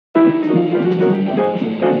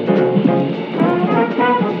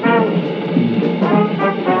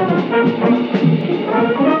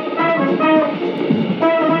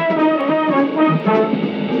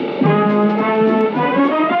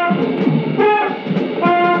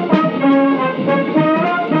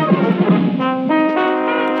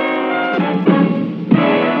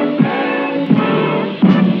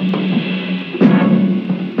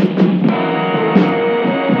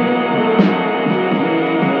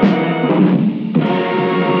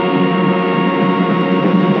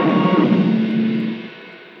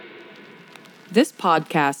This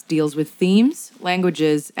podcast deals with themes,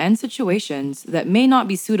 languages, and situations that may not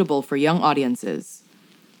be suitable for young audiences.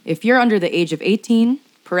 If you're under the age of 18,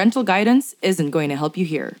 parental guidance isn't going to help you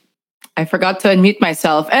here. I forgot to unmute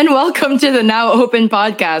myself. And welcome to the Now Open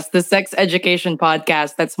podcast, the sex education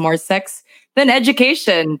podcast that's more sex than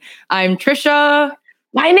education. I'm Trisha.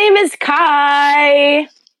 My name is Kai.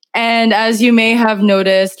 And as you may have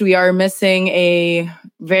noticed, we are missing a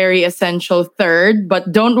very essential third,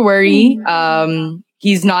 but don't worry.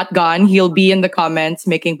 He's not gone. He'll be in the comments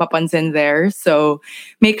making papansin there. So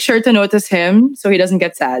make sure to notice him so he doesn't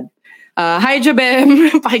get sad. Hi, Jabim.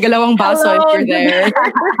 Pakigalawang baso if you're there.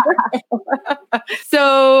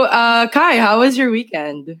 So, Kai, how was your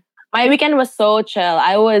weekend? My weekend was so chill.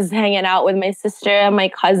 I was hanging out with my sister and my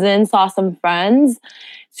cousin, saw some friends.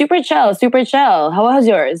 Super chill, super chill. How was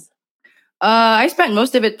yours? I spent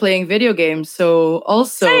most of it playing video games, so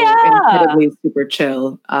also incredibly super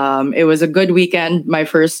chill. It was a good weekend, my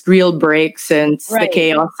first real break since the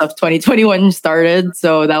chaos of 2021 started,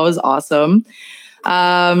 so that was awesome.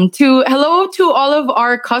 Hello to all of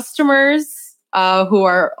our customers who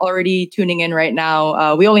are already tuning in right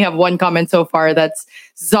now. We only have one comment so far. That's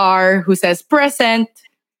Zar, who says present.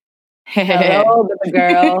 Hello, baby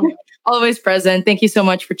girl. Always present. Thank you so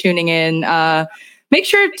much for tuning in. Make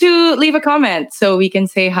sure to leave a comment so we can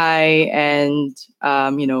say hi and,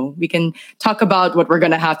 we can talk about what we're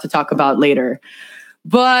going to have to talk about later.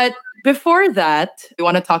 But before that, we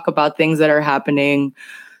want to talk about things that are happening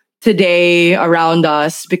today around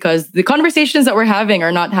us because the conversations that we're having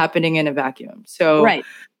are not happening in a vacuum. So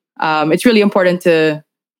it's really important to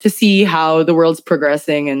see how the world's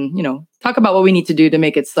progressing and, talk about what we need to do to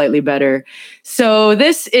make it slightly better. So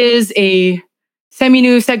this is a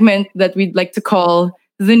semi-new segment that we'd like to call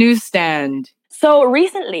The Newsstand. So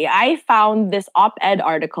recently, I found this op-ed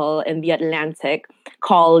article in The Atlantic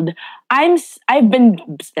called "I've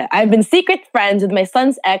been secret friends with my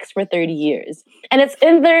son's ex for 30 years," and it's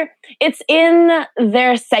in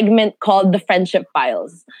their segment called The Friendship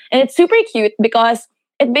Files, and it's super cute because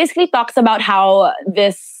it basically talks about how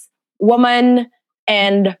this woman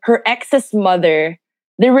and her ex's mother,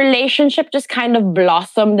 the relationship just kind of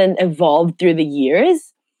blossomed and evolved through the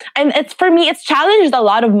years. And it's challenged a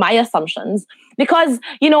lot of my assumptions because,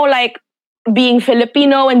 being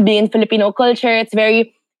Filipino and being in Filipino culture, it's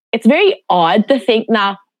very odd to think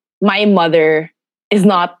na my mother is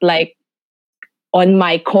not like on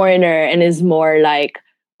my corner and is more like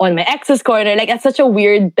on my ex's corner. Like, it's such a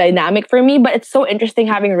weird dynamic for me, but it's so interesting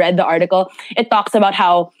having read the article. It talks about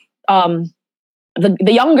how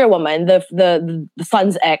the younger woman, the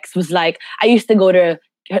son's ex, was like, I used to go to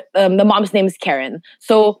the mom's name is Karen.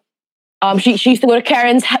 So she used to go to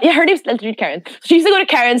Karen's. Yeah, her name's literally Karen. She used to go to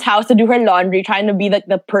Karen's house to do her laundry, trying to be like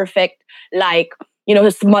the perfect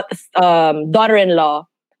his daughter-in-law.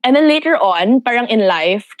 And then later on, parang in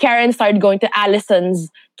life, Karen started going to Allison's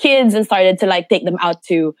kids and started to take them out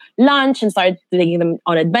to lunch and started taking them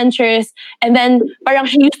on adventures. And then parang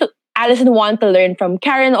Allison wanted to learn from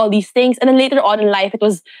Karen all these things, and then later on in life, it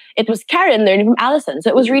was Karen learning from Allison. So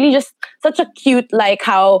it was really just such a cute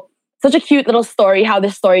little story. How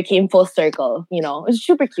this story came full circle. It was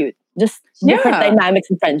super cute. Just different dynamics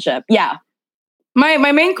in friendship. Yeah. My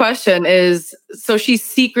main question is: so she's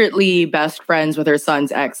secretly best friends with her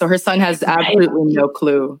son's ex, so her son has absolutely no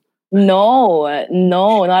clue. No,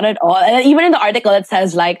 not at all. And even in the article, it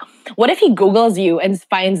says what if he Googles you and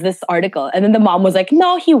finds this article? And then the mom was like,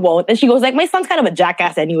 no, he won't. And she goes my son's kind of a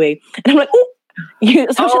jackass anyway. And I'm like, oh,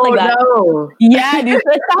 some shit like that. No. Yeah, dude.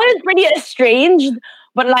 So it sounded pretty estranged,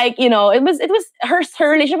 but it was her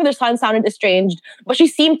relationship with her son sounded estranged, but she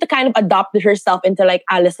seemed to kind of adopt herself into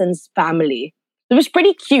Allison's family. It was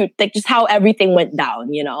pretty cute, just how everything went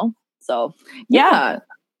down, So yeah.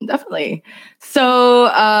 Definitely. So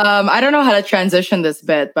I don't know how to transition this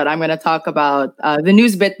bit, but I'm going to talk about the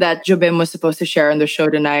news bit that Jabim was supposed to share on the show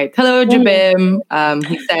tonight. Hello, Jabim.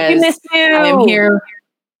 He says, we miss you. I am here.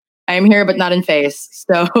 I'm here, but not in face.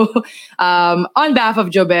 So, on behalf of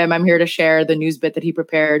Jobim, I'm here to share the news bit that he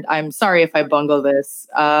prepared. I'm sorry if I bungle this.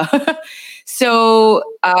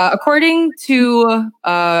 According to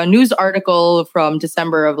a news article from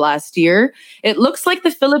December of last year, it looks like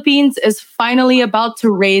the Philippines is finally about to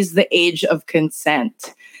raise the age of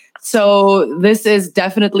consent. So this is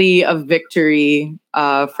definitely a victory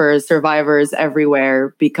for survivors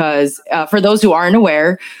everywhere because for those who aren't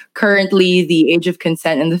aware, currently the age of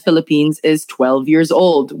consent in the Philippines is 12 years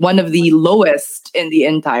old, one of the lowest in the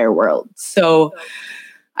entire world. So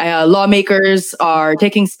lawmakers are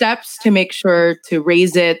taking steps to make sure to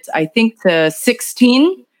raise it, I think, to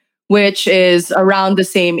 16, which is around the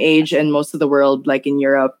same age in most of the world, like in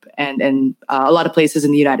Europe and a lot of places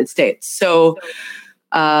in the United States. So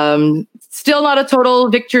still not a total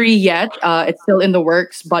victory yet. It's still in the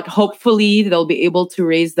works, but hopefully they'll be able to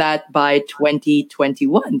raise that by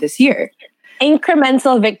 2021 this year.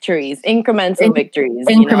 Incremental victories. Incremental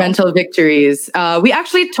victories. We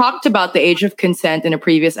actually talked about the age of consent in a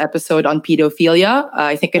previous episode on pedophilia.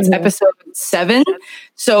 I think it's episode 7.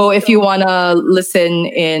 So if you want to listen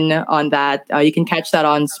in on that, you can catch that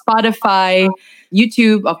on Spotify,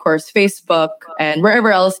 YouTube, of course, Facebook, and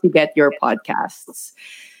wherever else you get your podcasts.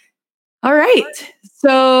 All right.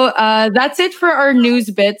 So that's it for our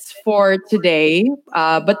news bits for today.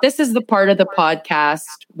 But this is the part of the podcast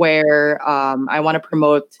where I want to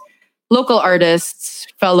promote local artists,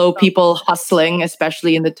 fellow people hustling,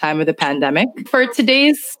 especially in the time of the pandemic. For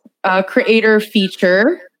today's creator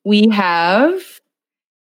feature, we have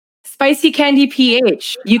Spicy Candy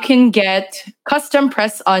PH. You can get custom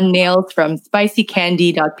press-on nails from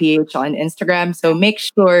spicycandy.ph on Instagram. So make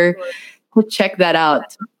sure to check that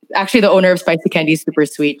out. Actually, the owner of Spicy Candy is super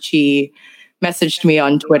sweet. She messaged me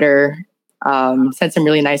on Twitter, said some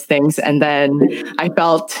really nice things. And then I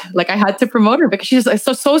felt like I had to promote her because she's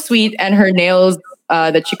so sweet. And her nails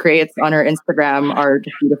that she creates on her Instagram are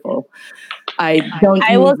just beautiful. I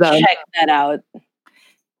will check that out.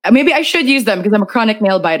 Maybe I should use them because I'm a chronic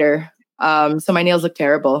nail biter. So my nails look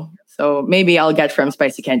terrible. So maybe I'll get from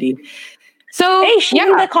Spicy Candy. So hey, she's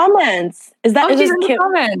in the comments. Is that she's in the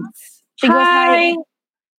comments? She goes hi.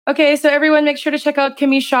 Okay, so everyone make sure to check out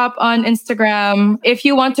Kimmy Shop on Instagram. If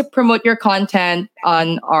you want to promote your content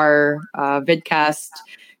on our vidcast,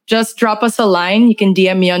 just drop us a line. You can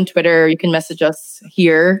DM me on Twitter. You can message us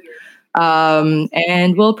here.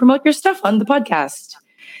 And we'll promote your stuff on the podcast.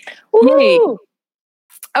 Yay.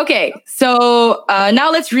 Okay, so now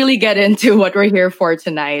let's really get into what we're here for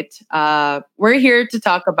tonight. We're here to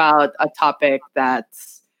talk about a topic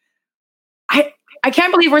that's... I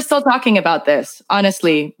can't believe we're still talking about this,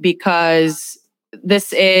 honestly, because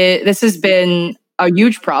this has been a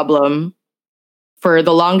huge problem for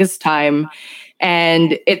the longest time.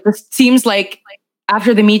 And it seems like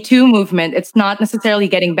after the Me Too movement, it's not necessarily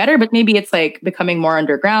getting better, but maybe it's like becoming more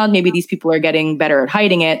underground. Maybe these people are getting better at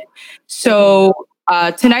hiding it. So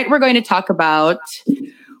tonight we're going to talk about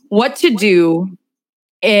what to do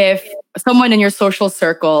if someone in your social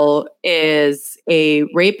circle is a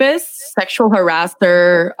rapist, sexual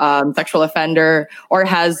harasser, sexual offender, or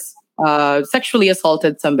has sexually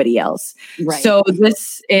assaulted somebody else. Right. So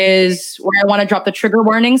this is where I want to drop the trigger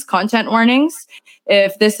warnings, content warnings.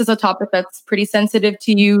 If this is a topic that's pretty sensitive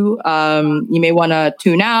to you, you may want to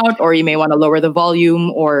tune out, or you may want to lower the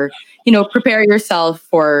volume, or prepare yourself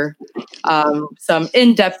for some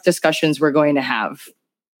in-depth discussions we're going to have.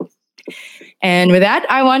 And with that,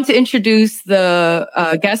 I want to introduce the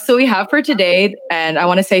guests that we have for today. And I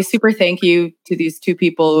want to say super thank you to these two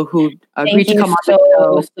people who agreed to come on the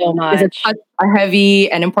show. So much. It's a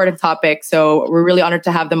heavy and important topic, so we're really honored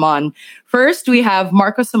to have them on. First, we have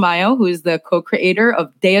Marco Samayo, who is the co-creator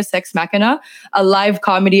of Deus Ex Machina, a live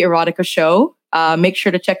comedy erotica show. Make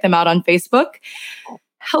sure to check them out on Facebook.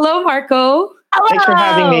 Hello, Marco. Hello. Thanks for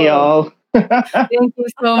having me, y'all. Thank you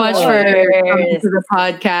so much for coming to the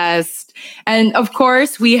podcast. And of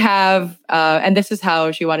course, we have, and this is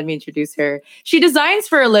how she wanted me to introduce her. She designs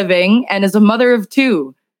for a living and is a mother of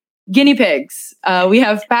 2 guinea pigs. We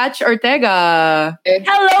have Patch Ortega.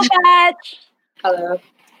 Hello, Patch. Hello.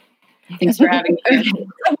 Thanks for having me.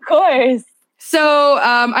 Of course. So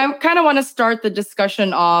I kind of want to start the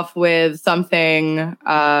discussion off with something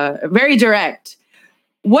very direct.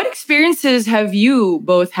 What experiences have you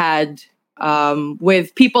both had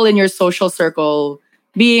with people in your social circle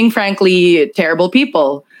being, frankly, terrible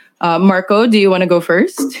people? Marco, do you want to go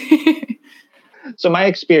first? So my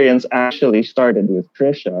experience actually started with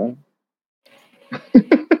Trisha.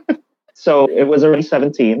 So it was already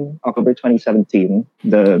October 2017,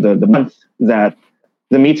 the month that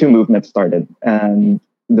the Me Too movement started. And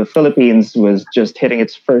the Philippines was just hitting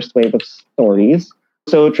its first wave of stories.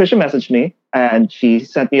 So Trisha messaged me and she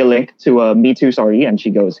sent me a link to a Me Too story. And she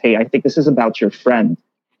goes, "Hey, I think this is about your friend."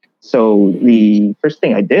 So the first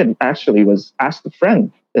thing I did actually was ask the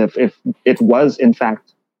friend if it was in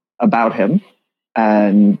fact about him.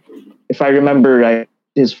 And if I remember right,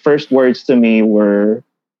 his first words to me were,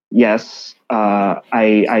 "Yes,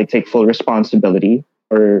 I take full responsibility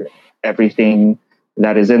for everything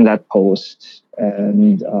that is in that post,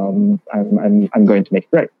 and I'm going to make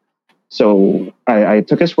it right." So I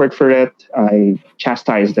took his word for it. I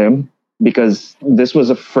chastised him because this was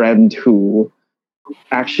a friend who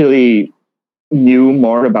actually knew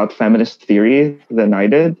more about feminist theory than I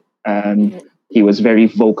did, and he was very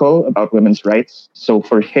vocal about women's rights. So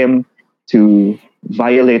for him to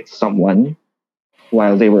violate someone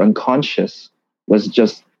while they were unconscious was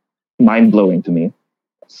just mind blowing to me.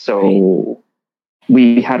 So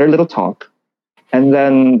we had our little talk, and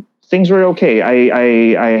then things were okay.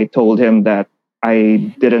 I told him that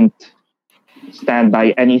I didn't stand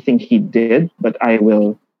by anything he did, but I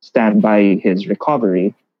will stand by his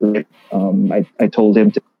recovery. Right? I told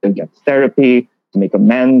him to get therapy, to make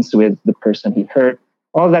amends with the person he hurt,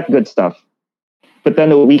 all that good stuff. But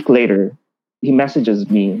then a week later, he messages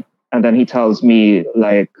me and then he tells me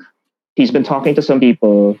like he's been talking to some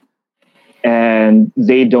people and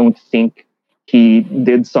they don't think he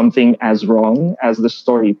did something as wrong as the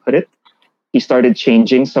story put it. He started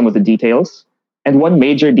changing some of the details. And one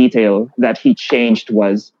major detail that he changed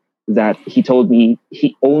was that he told me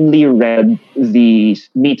he only read the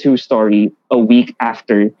Me Too story a week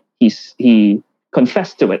after he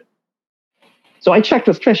confessed to it. So I checked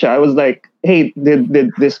with Trisha. I was like, "Hey,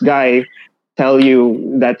 did this guy tell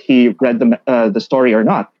you that he read the story or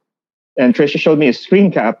not?" And Trisha showed me a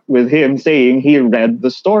screen cap with him saying he read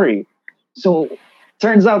the story. So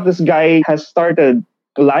turns out this guy has started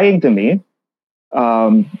lying to me,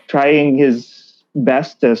 trying his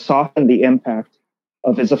best to soften the impact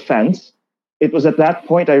of his offense. It was at that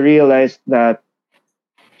point I realized that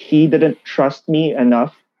he didn't trust me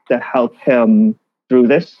enough to help him through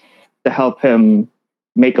this, to help him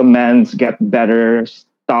make amends, get better,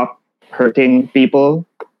 stop hurting people.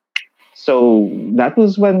 So that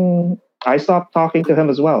was when I stopped talking to him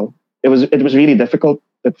as well. It was really difficult.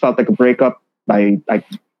 It felt like a breakup. I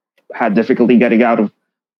had difficulty getting out of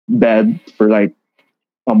bed for like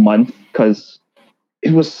a month because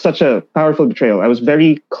it was such a powerful betrayal. I was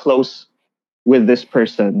very close with this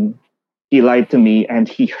person. He lied to me and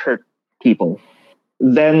he hurt people.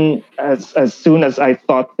 Then as soon as I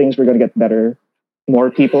thought things were going to get better, more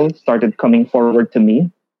people started coming forward to me,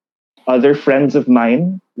 other friends of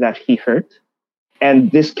mine that he hurt.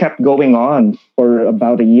 And this kept going on for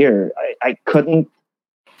about a year. I couldn't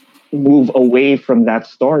move away from that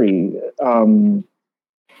story.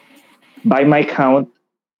 By my count,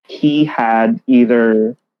 he had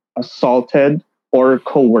either assaulted or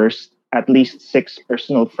coerced at least 6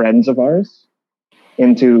 personal friends of ours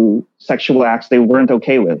into sexual acts they weren't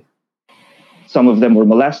okay with. Some of them were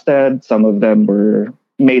molested, some of them were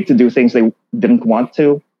made to do things they didn't want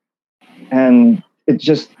to. And it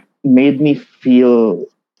just made me feel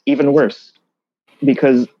even worse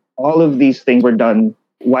because all of these things were done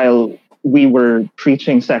while we were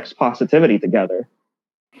preaching sex positivity together.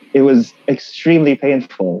 It was extremely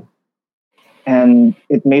painful. And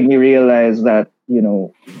it made me realize that,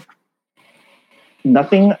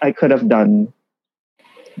 nothing I could have done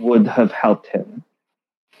would have helped him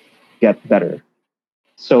get better.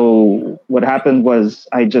 So what happened was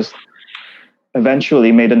I just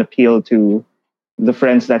eventually made an appeal to the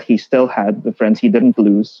friends that he still had, the friends he didn't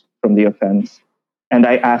lose from the offense. And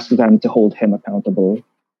I asked them to hold him accountable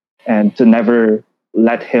and to never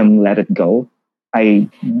let him let it go. I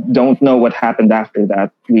don't know what happened after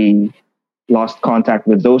that. We lost contact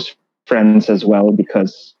with those friends as well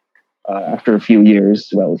because after a few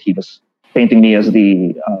years, well, he was painting me as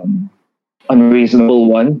the unreasonable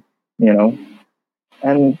one,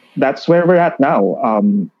 and that's where we're at now.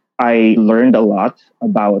 I learned a lot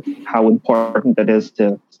about how important it is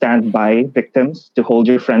to stand by victims, to hold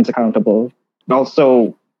your friends accountable.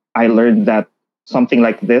 Also, I learned that something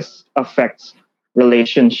like this affects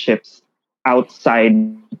relationships outside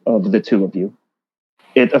of the two of you.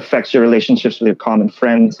 It affects your relationships with your common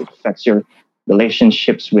friends. It affects your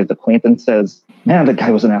relationships with acquaintances. Man, that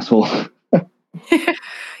guy was an asshole.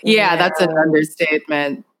 Yeah, that's an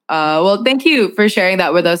understatement. Well, thank you for sharing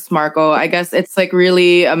that with us, Marco. I guess it's like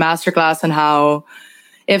really a masterclass on how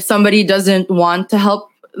if somebody doesn't want to help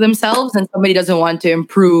themselves and somebody doesn't want to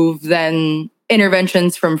improve, then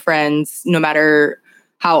interventions from friends, no matter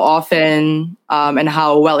how often and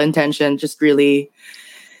how well intentioned, just really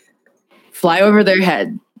fly over their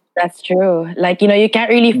head. That's true. Like, you can't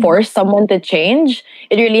really force someone to change.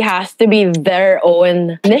 It really has to be their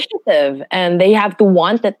own initiative and they have to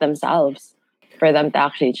want it themselves for them to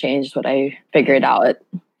actually change, is what I figured out.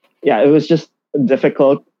 Yeah, it was just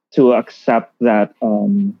difficult to accept that,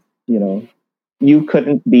 you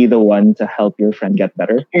couldn't be the one to help your friend get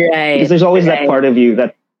better. Right. Because there's always that part of you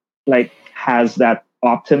that like has that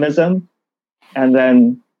optimism. And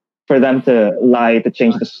then for them to lie, to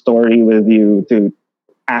change the story with you, to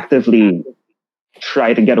actively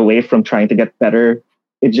try to get away from trying to get better,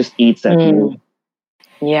 it just eats at you.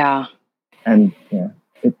 Yeah. And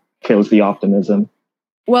it kills the optimism.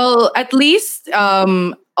 Well, at least,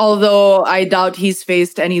 although I doubt he's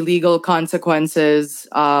faced any legal consequences,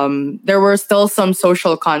 there were still some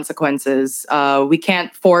social consequences. We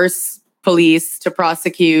can't force police to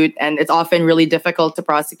prosecute, and it's often really difficult to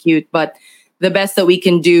prosecute, but the best that we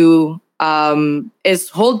can do is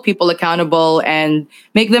hold people accountable and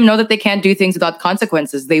make them know that they can't do things without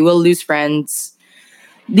consequences. They will lose friends.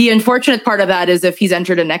 The unfortunate part of that is if he's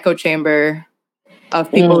entered an echo chamber of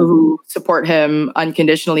people who support him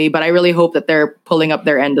unconditionally, but I really hope that they're pulling up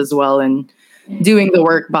their end as well and doing the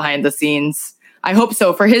work behind the scenes. I hope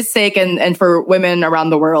so, for his sake and for women around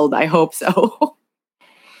the world. I hope so.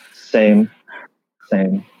 Same.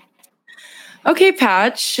 Okay,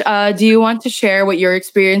 Patch, do you want to share what your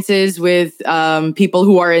experience is with people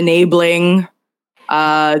who are enabling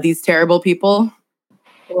these terrible people?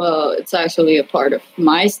 Well, it's actually a part of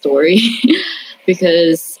my story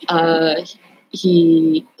because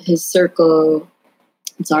his circle.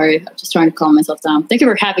 I'm sorry, I'm just trying to calm myself down. Thank you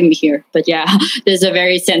for having me here. But yeah, this is a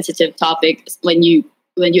very sensitive topic when you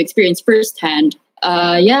experience firsthand.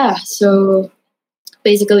 So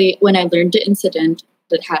basically, when I learned the incident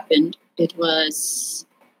that happened,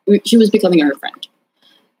 she was becoming our friend,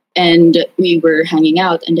 and we were hanging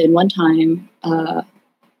out. And then one time,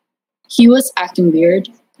 he was acting weird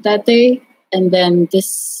that day, and then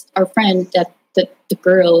our friend, that the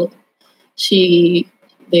girl, they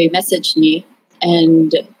messaged me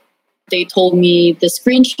and they told me the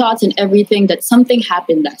screenshots and everything that something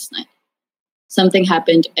happened last night. Something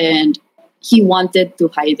happened and he wanted to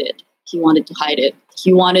hide it. He wanted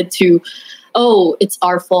to, it's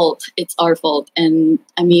our fault. It's our fault. And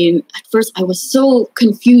I mean, at first I was so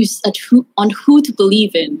confused on who to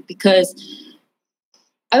believe in, because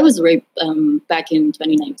I was raped back in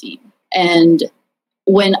 2019. And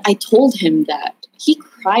when I told him that, he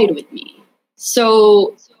cried with me.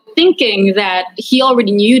 So thinking that he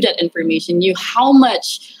already knew that information, knew how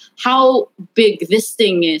big this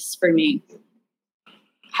thing is for me.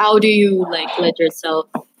 How do you let yourself,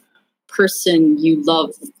 person you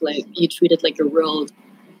love, you treated like a world,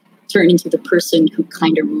 turn into the person who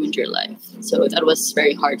kind of ruined your life? So that was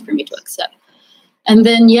very hard for me to accept. And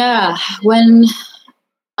then, when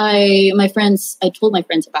I told my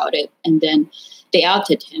friends about it, and then they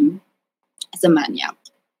outed him as a maniac.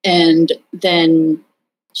 And then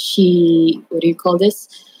what do you call this?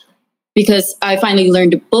 Because I finally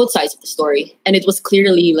learned both sides of the story, and it was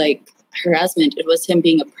clearly harassment. It was him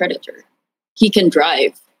being a predator. He can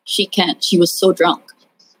drive. She can't. She was so drunk.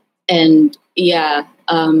 And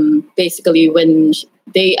basically when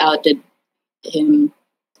they outed him,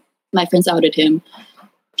 my friends outed him,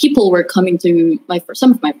 people were coming to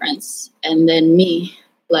some of my friends and then me,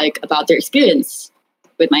 about their experience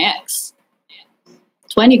with my ex.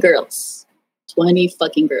 20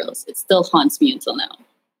 fucking girls. It still haunts me until now.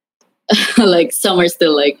 Some are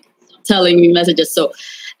still telling me messages. So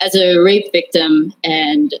as a rape victim,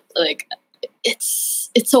 and it's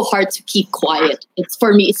so hard to keep quiet. It's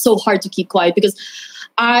so hard to keep quiet because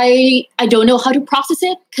I don't know how to process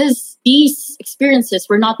it, because these experiences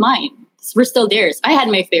were not mine. We're still theirs. I had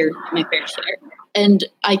my fair share, and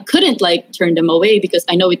I couldn't turn them away because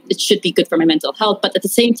I know it should be good for my mental health. But at the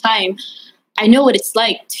same time, I know what it's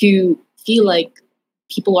like to feel like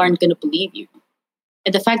people aren't going to believe you.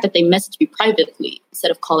 And the fact that they messaged me privately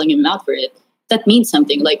instead of calling him out for it, that means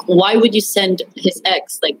something. Why would you send his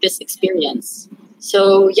ex this experience?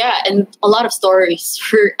 So and a lot of stories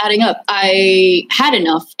were adding up. I had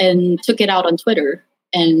enough and took it out on Twitter.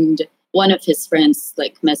 And one of his friends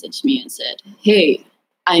messaged me and said, "Hey,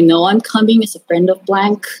 I know I'm coming as a friend of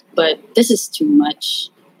blank, but this is too much."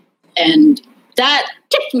 And that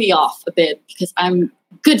tipped me off a bit because I'm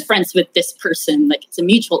good friends with this person. It's a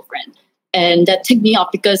mutual friend. And that tipped me off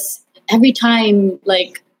because every time,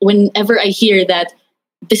 whenever I hear that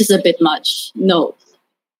this is a bit much, no.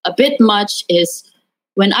 A bit much is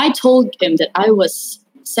when I told him that I was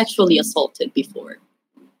sexually assaulted before.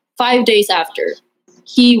 5 days after,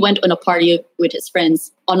 he went on a party with his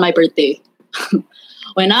friends on my birthday.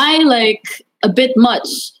 when I like a bit much,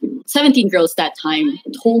 17 girls that time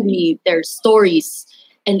told me their stories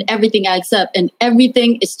and everything adds up, and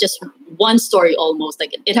everything is just one story almost.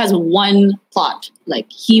 Like it has one plot.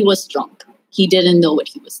 Like he was drunk. He didn't know what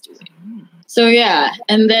he was doing. So yeah.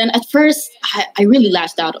 And then at first I really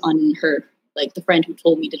lashed out on her, like the friend who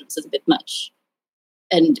told me that it was a bit much.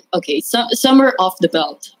 And okay, some were off the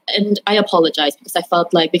belt. And I apologized because I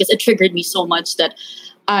felt like, because it triggered me so much that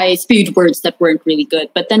I spewed words that weren't really good.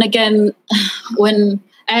 But then again, when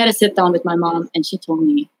I had to sit down with my mom and she told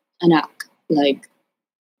me, Anak, like,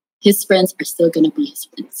 his friends are still going to be his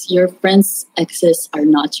friends. Your friends' exes are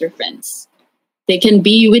not your friends. They can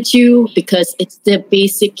be with you because it's the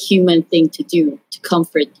basic human thing to do, to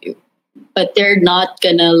comfort you. But they're not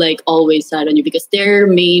going to, like, always side on you because their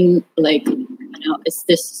main, like, is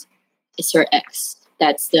your ex.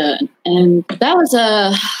 And that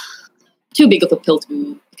was too big of a pill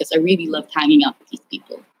to, because I really loved hanging out with these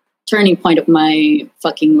people. Turning point of my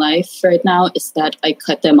fucking life right now is that I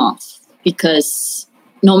cut them off because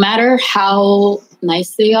no matter how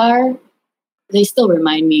nice they are, they still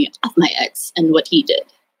remind me of my ex and what he did,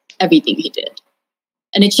 everything he did.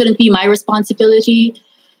 And it shouldn't be my responsibility.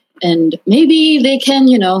 And maybe they can,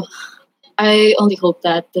 I only hope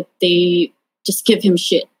that they just give him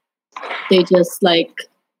shit. They just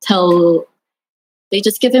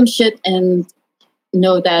give him shit and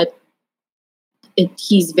know that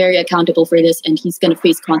he's very accountable for this and he's going to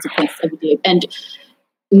face consequences every day. And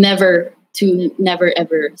never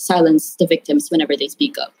ever silence the victims whenever they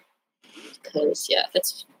speak up. Because, yeah,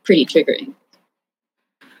 that's pretty triggering.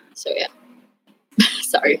 So, yeah.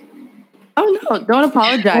 Sorry. Oh, no, don't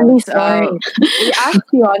apologize. I'm sorry. We asked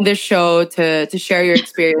you on this show to share your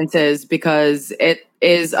experiences because it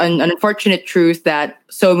is an unfortunate truth that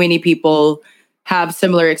so many people have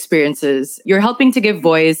similar experiences. You're helping to give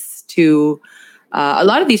voice to a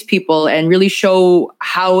lot of these people and really show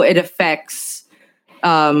how it affects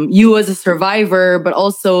you as a survivor, but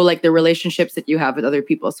also like the relationships that you have with other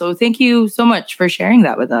people. So thank you so much for sharing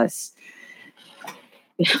that with us.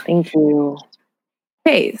 Thank you.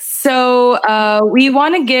 Okay, so we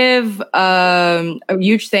want to give a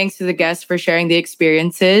huge thanks to the guests for sharing the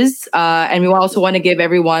experiences. And we also want to give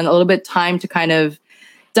everyone a little bit time to kind of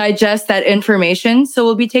digest that information. So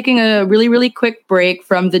we'll be taking a really, really quick break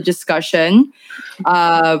from the discussion.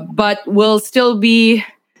 But we'll still be,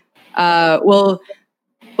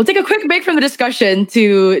 We'll take a quick break from the discussion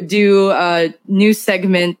to do a new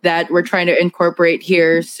segment that we're trying to incorporate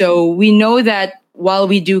here. So we know that while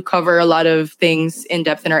we do cover a lot of things in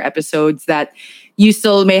depth in our episodes, that you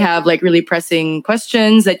still may have like really pressing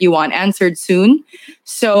questions that you want answered soon.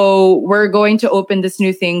 So we're going to open this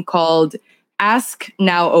new thing called Ask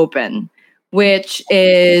Now Open, which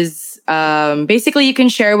is basically you can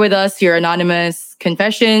share with us your anonymous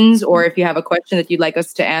confessions, or if you have a question that you'd like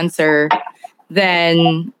us to answer,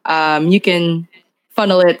 then you can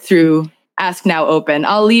funnel it through Ask Now Open.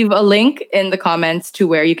 I'll leave a link in the comments to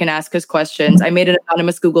where you can ask us questions. I made an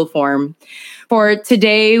anonymous Google form. For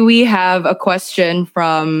today, we have a question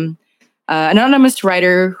from an anonymous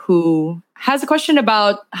writer who has a question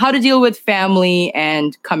about how to deal with family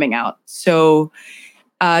and coming out. So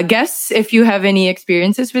guests, if you have any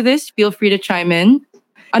experiences with this, feel free to chime in.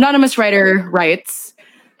 Anonymous writer writes,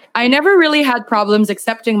 I never really had problems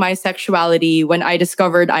accepting my sexuality when I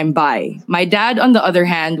discovered I'm bi. My dad, on the other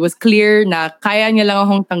hand, was clear na kaya niya lang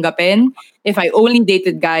akong tanggapin if I only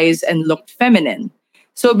dated guys and looked feminine.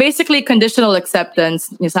 So basically, conditional acceptance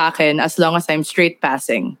niya sa akin as long as I'm straight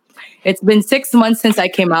passing. It's been 6 months since I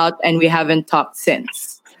came out and we haven't talked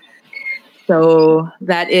since. So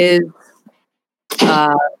that is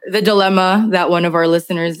the dilemma that one of our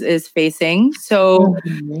listeners is facing. So,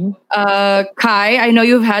 Kai, I know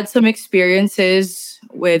you've had some experiences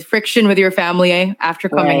with friction with your family after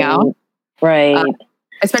coming out. Right.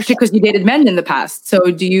 Especially because you dated men in the past.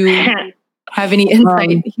 So do you have any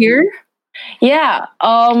insight here? Yeah.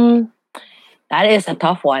 That is a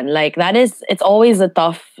tough one. Like it's always a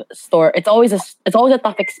tough story. It's always a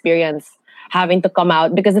tough experience having to come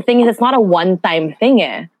out, because the thing is, it's not a one-time thing,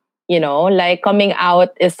 eh? Like coming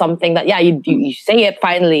out is something that, you say it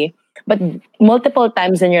finally, but multiple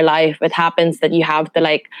times in your life, it happens that you have to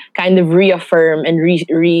like kind of reaffirm and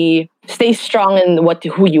stay strong in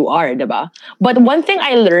who you are, diba? But one thing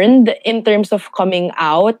I learned in terms of coming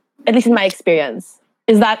out, at least in my experience,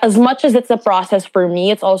 is that as much as it's a process for me,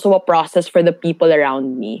 it's also a process for the people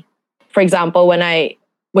around me. For example,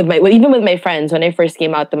 even with my friends, when I first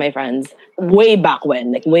came out to my friends, way back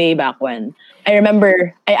when, I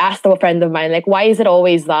remember I asked a friend of mine, like, why is it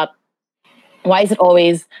always that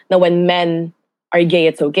when men are gay,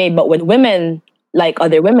 it's okay, but when women like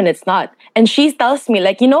other women, it's not. And she tells me,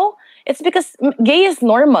 like, it's because gay is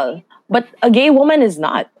normal, but a gay woman is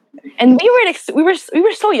not. And we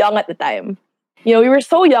were so young at the time. We were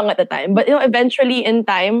so young at the time. But eventually in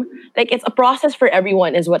time, like, it's a process for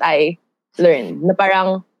everyone, is what I learned. Na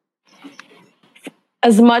parang,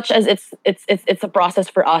 as much as it's a process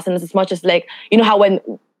for us, and as much as, like, how when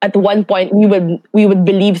at one point we would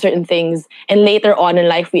believe certain things, and later on in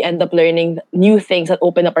life we end up learning new things that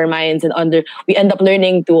open up our minds, and we end up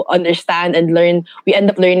learning to understand and learn. We end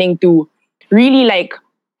up learning to really, like,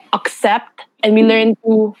 accept, and we learn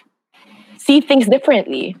to see things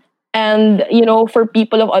differently. And for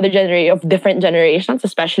people of different generations,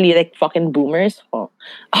 especially like fucking boomers,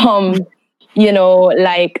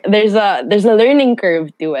 like, there's a learning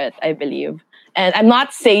curve to it, I believe. And I'm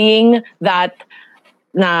not saying that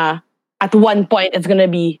at one point it's gonna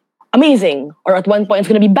be amazing, or at one point it's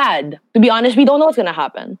gonna be bad. To be honest, we don't know what's gonna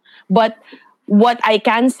happen. But what I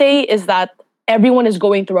can say is that everyone is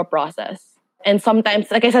going through a process. And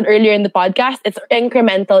sometimes, like I said earlier in the podcast, it's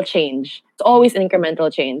incremental change. It's always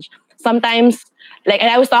incremental change. Sometimes,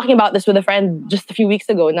 and I was talking about this with a friend just a few weeks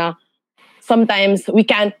ago. Now, sometimes we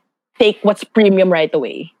can't take what's premium right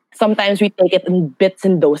away. Sometimes we take it in bits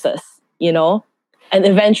and doses, and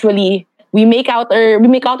eventually we make out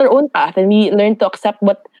our own path, and we learn to accept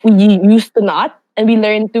what we used to not, and we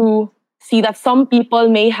learn to see that some people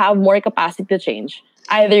may have more capacity to change.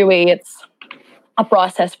 Either way, it's a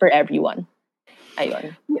process for everyone.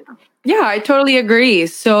 Ayun. Yeah, I totally agree.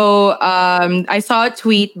 So I saw a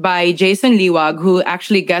tweet by Jason Liwag, who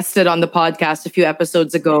actually guested on the podcast a few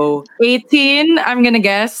episodes ago. 18, I'm going to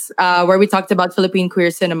guess, where we talked about Philippine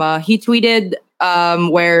queer cinema. He tweeted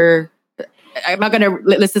where, I'm not going to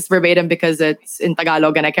list this verbatim because it's in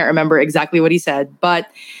Tagalog and I can't remember exactly what he said. But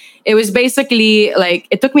it was basically like,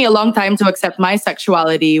 it took me a long time to accept my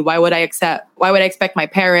sexuality. Why would I expect my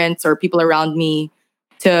parents or people around me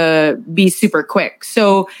to be super quick?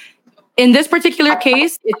 So in this particular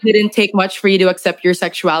case, it didn't take much for you to accept your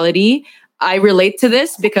sexuality. I relate to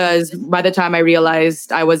this because by the time I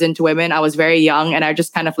realized I was into women, I was very young, and I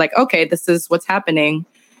just kind of like, okay, this is what's happening.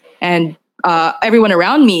 And everyone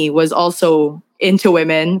around me was also into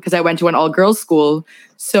women because I went to an all-girls school.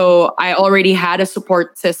 So I already had a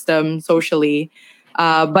support system socially.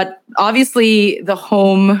 But obviously the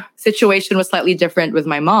home situation was slightly different with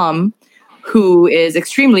my mom, who is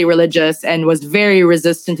extremely religious and was very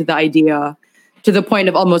resistant to the idea, to the point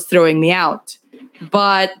of almost throwing me out.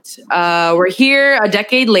 But we're here a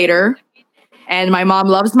decade later, and my mom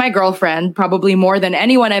loves my girlfriend probably more than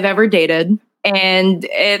anyone I've ever dated. And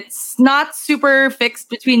it's not super fixed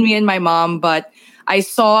between me and my mom, but I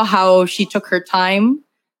saw how she took her time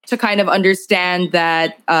to kind of understand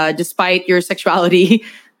that despite your sexuality,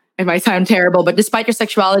 it might sound terrible, but despite your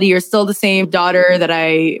sexuality, you're still the same daughter that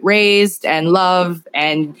I raised and love,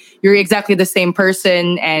 and you're exactly the same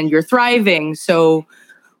person, and you're thriving. So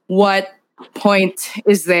what point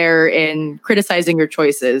is there in criticizing your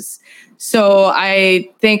choices? So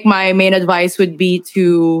I think my main advice would be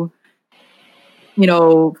to,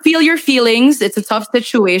 feel your feelings. It's a tough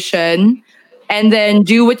situation, and then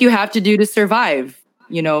do what you have to do to survive.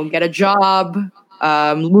 Get a job,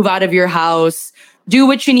 move out of your house, do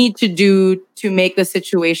what you need to do to make the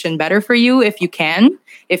situation better for you if you can,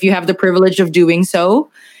 if you have the privilege of doing so.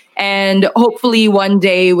 And hopefully one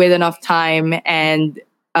day, with enough time and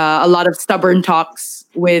a lot of stubborn talks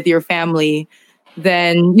with your family,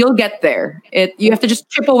 then you'll get there. You have to just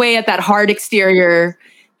chip away at that hard exterior.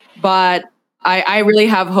 But I really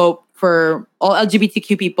have hope for all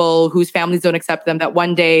LGBTQ people whose families don't accept them, that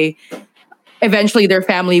one day, eventually their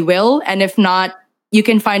family will. And if not, you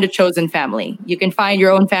can find a chosen family. You can find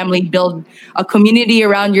your own family, build a community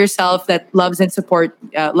around yourself that loves and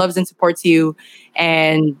supports you,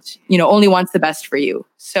 and only wants the best for you.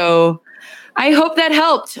 So I hope that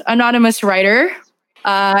helped, anonymous writer.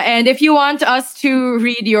 And if you want us to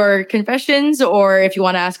read your confessions, or if you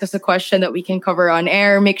want to ask us a question that we can cover on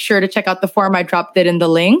air, make sure to check out the form. I dropped it in the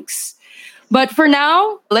links. But for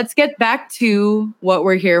now, let's get back to what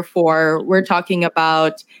we're here for. We're talking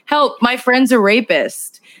about help, my friend's a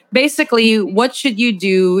rapist. Basically, what should you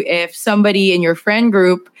do if somebody in your friend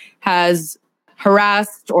group has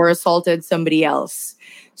harassed or assaulted somebody else?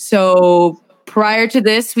 So prior to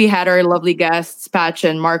this, we had our lovely guests, Patch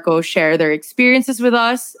and Marco, share their experiences with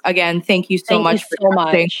us. Again, thank you so much for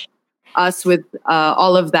trusting us with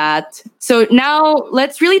all of that. So now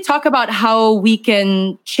let's really talk about how we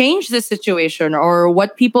can change this situation, or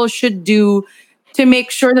what people should do to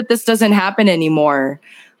make sure that this doesn't happen anymore.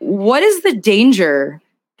 What is the danger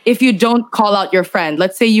if you don't call out your friend,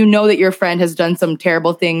 let's say you know that your friend has done some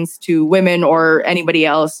terrible things to women or anybody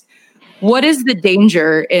else, what is the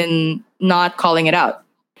danger in not calling it out?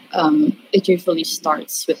 It usually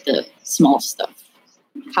starts with the small stuff.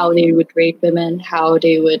 How they would rate women, how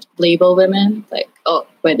they would label women, like, oh,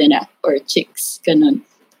 pwede na, or chicks, ganun.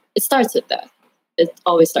 It starts with that. It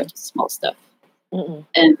always starts with small stuff. Mm-mm.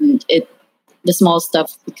 And the small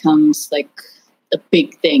stuff becomes like a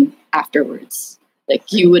big thing afterwards. Like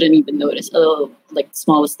you wouldn't even notice. Oh, like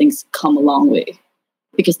smallest things come a long way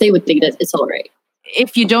because they would think that it's all right.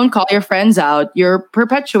 If you don't call your friends out, you're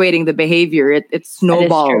perpetuating the behavior. It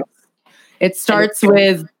snowballs. true. It starts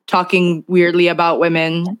with talking weirdly about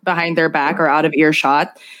women behind their back or out of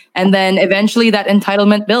earshot. And then eventually that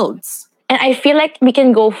entitlement builds. And I feel like we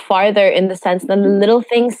can go farther in the sense that the little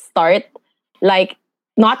things start like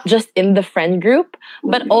not just in the friend group,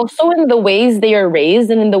 but also in the ways they are raised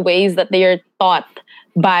and in the ways that they are taught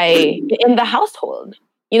in the household.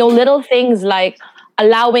 You know, little things like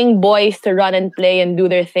allowing boys to run and play and do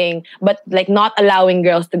their thing, but like not allowing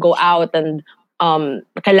girls to go out and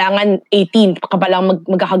kailangan 18 ka pa lang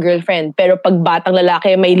magkaka-girlfriend. Pero pag batang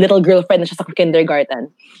lalaki, may little girlfriend na siya sa kindergarten.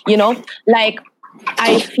 You know? Like,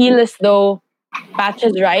 I feel as though Patch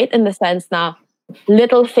is right in the sense na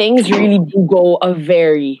little things really do go a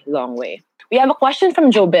very long way. We have a question from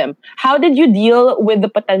Joe Bim. How did you deal with the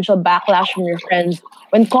potential backlash from your friends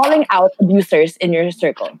when calling out abusers in your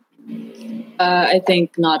circle? I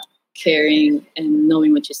think not caring and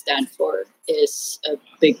knowing what you stand for is a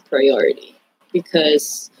big priority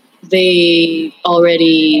because they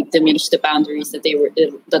already diminished the boundaries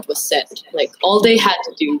that was set. Like all they had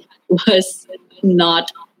to do was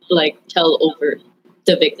not like tell over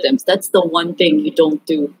the victims. That's the one thing you don't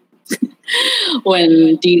do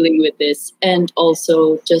when dealing with this, and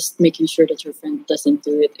also just making sure that your friend doesn't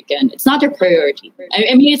do it again. It's not your priority.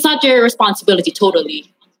 I mean, it's not your responsibility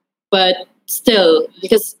totally, but still,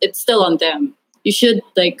 because it's still on them. You should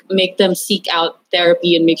like make them seek out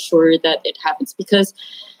therapy and make sure that it happens because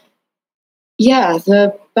yeah,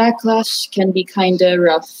 the backlash can be kind of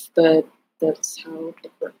rough, but that's how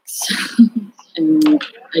it works. And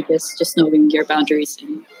I guess just knowing your boundaries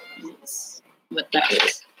is what that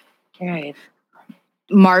is. Right.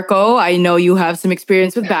 Marco, I know you have some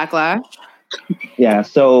experience with backlash. Yeah,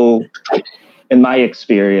 so in my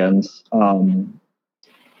experience,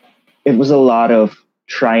 it was a lot of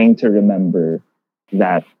trying to remember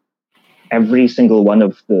that every single one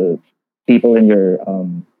of the people in your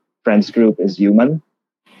friends group is human,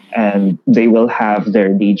 and they will have their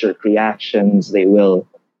knee-jerk reactions. They will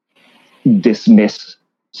dismiss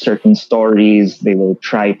certain stories. They will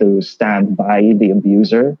try to stand by the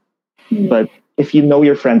abuser. But if you know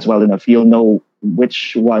your friends well enough, you'll know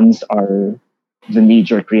which ones are the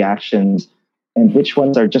knee-jerk reactions and which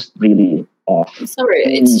ones are just really off. Sorry,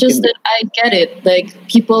 it's just that I get it. Like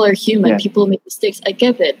people are human, people make mistakes. I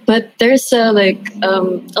get it, but there's a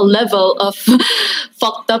level of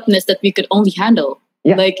fucked upness that we could only handle.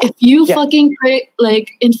 Yeah. Like if you fucking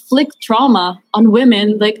inflict trauma on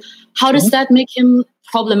women, like how does that make him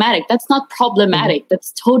problematic? That's not problematic.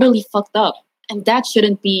 That's totally fucked up, and that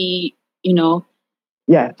shouldn't be.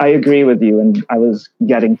 Yeah, I agree with you, and I was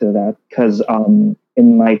getting to that because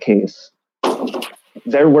in my case,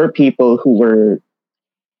 there were people who were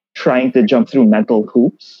trying to jump through mental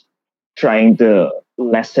hoops, trying to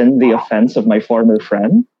lessen the offense of my former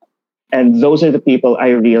friend. And those are the people I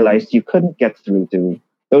realized you couldn't get through to.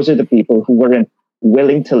 Those are the people who weren't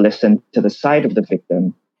willing to listen to the side of the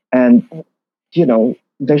victim. And,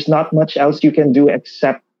 there's not much else you can do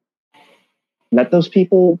except let those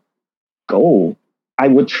people go. I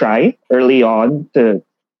would try early on to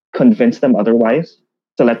convince them otherwise,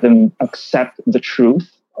 to let them accept the truth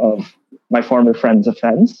of my former friend's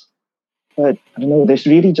offense. But I don't know, there's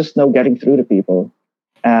really just no getting through to people.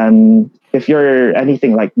 And if you're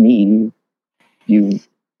anything like me, you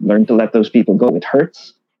learn to let those people go. It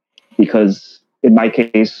hurts because in my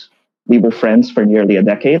case, we were friends for nearly a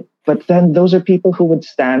decade. But then those are people who would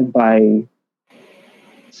stand by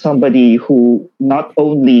somebody who not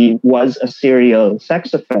only was a serial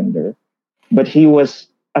sex offender, but he was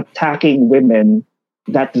attacking women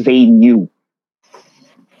that they knew.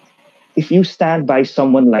 If you stand by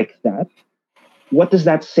someone like that, what does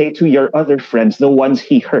that say to your other friends, the ones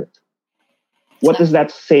he hurt? What does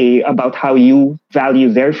that say about how you value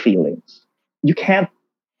their feelings? You can't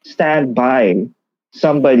stand by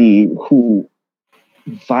somebody who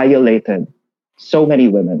violated so many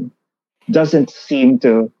women, doesn't seem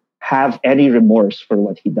to have any remorse for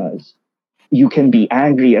what he does. You can be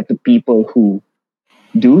angry at the people who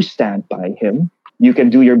do stand by him, You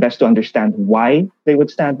can do your best to understand why they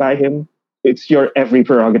would stand by him. It's your every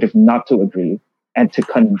prerogative not to agree and to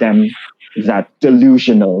condemn that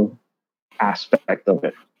delusional aspect of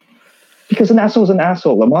it. Because an asshole is an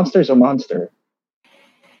asshole. A monster is a monster.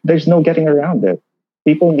 There's no getting around it.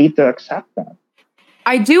 People need to accept that.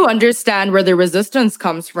 I do understand where the resistance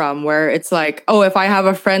comes from, where it's like, oh, if I have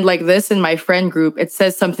a friend like this in my friend group, it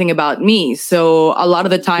says something about me. So a lot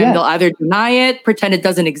of the time they'll either deny it, pretend it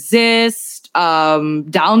doesn't exist,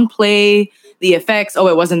 downplay the effects. Oh,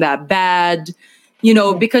 it wasn't that bad,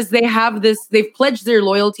 because they've pledged their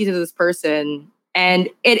loyalty to this person. And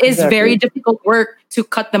it is very difficult work to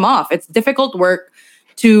cut them off. It's difficult work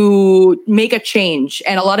to make a change.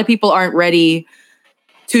 And a lot of people aren't ready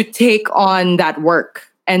to take on that work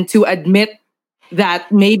and to admit that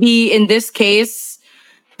maybe in this case,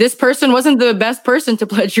 this person wasn't the best person to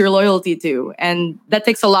pledge your loyalty to. And that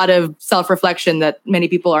takes a lot of self-reflection that many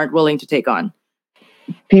people aren't willing to take on.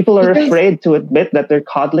 People are afraid to admit that they're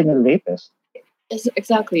coddling a rapist.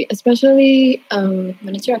 Exactly. Especially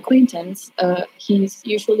when it's your acquaintance, he's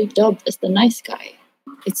usually dubbed as the nice guy.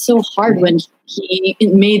 It's so hard when he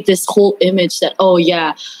made this whole image that, oh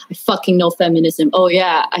yeah, I fucking know feminism. Oh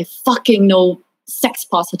yeah, I fucking know sex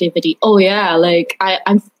positivity. Oh yeah, like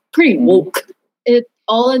I'm pretty woke. It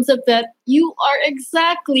all ends up that you are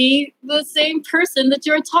exactly the same person that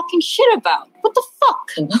you're talking shit about. What the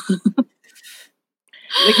fuck?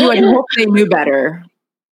 Like you would hope they knew better.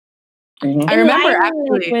 Mm-hmm. I remember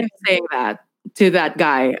actually saying that to that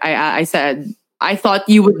guy. I said, I thought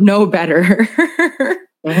you would know better.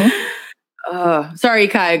 Sorry,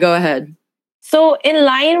 Kai, go ahead. So in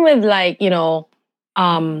line with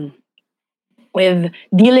with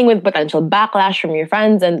dealing with potential backlash from your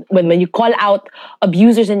friends and when you call out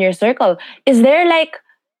abusers in your circle, is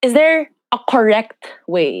there a correct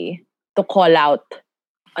way to call out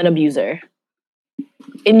an abuser?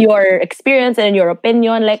 In your experience and in your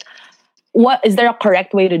opinion, what is there a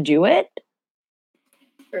correct way to do it?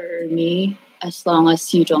 For me, as long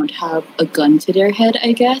as you don't have a gun to their head,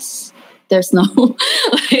 I guess there's no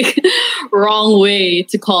wrong way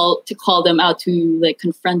to call them out, to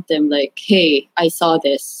confront them. Like, hey, I saw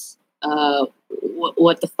this.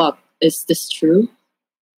 What the fuck, is this true?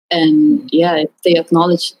 And yeah, if they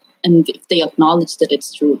acknowledge that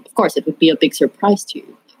it's true, of course, it would be a big surprise to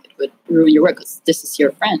you. It would ruin your work because this is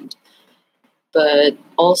your friend. But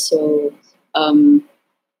also,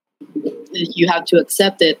 you have to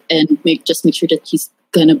accept it and make sure that he's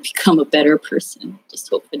gonna become a better person. Just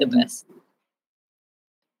hope for the best.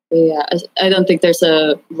 But yeah, I don't think there's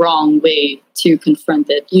a wrong way to confront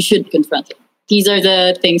it. You should confront it. These are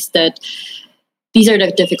the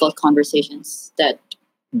difficult conversations that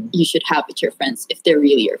you should have with your friends if they're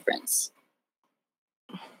really your friends.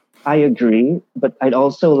 I agree, but I'd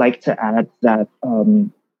also like to add that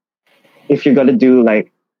if you're gonna do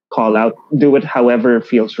call out, do it however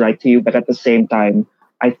feels right to you. But at the same time,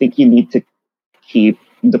 I think you need to keep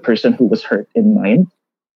the person who was hurt in mind,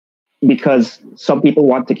 because some people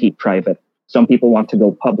want to keep private. Some people want to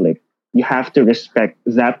go public. You have to respect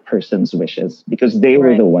that person's wishes because they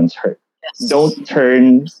were the ones hurt. Yes. Don't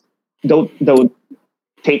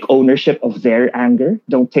take ownership of their anger.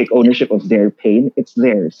 Don't take ownership of their pain. It's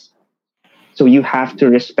theirs. So you have to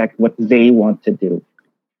respect what they want to do.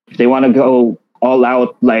 If they want to go all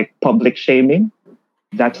out public shaming,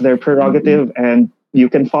 that's their prerogative, and you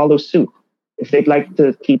can follow suit. If they'd like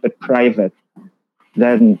to keep it private,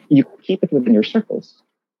 then you keep it within your circles.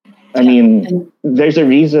 I mean, there's a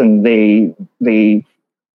reason they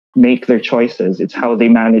make their choices. It's how they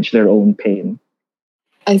manage their own pain.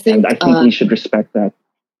 I think we should respect that.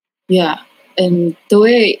 Yeah, and the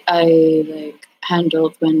way I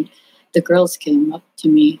handled when the girls came up to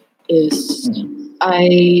me is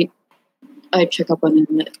I check up on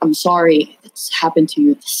them. I'm sorry it's happened to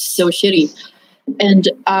you. This is so shitty. And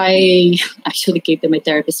I actually gave them my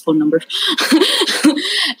therapist's phone number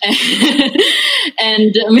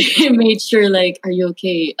and made sure, are you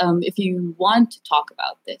okay? If you want to talk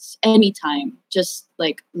about this anytime, just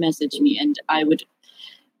message me, and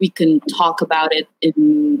we can talk about it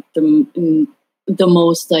in the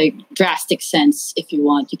most drastic sense. If you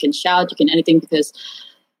want, you can shout, you can anything, because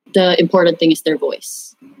the important thing is their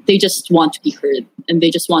voice. They just want to be heard, and they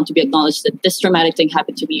just want to be acknowledged that this traumatic thing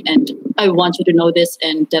happened to me, and I want you to know this,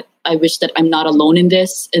 and that I wish that I'm not alone in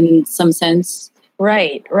this in some sense.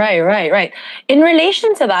 Right. In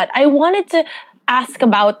relation to that, I wanted to ask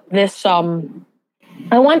about this.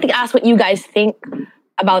 I wanted to ask what you guys think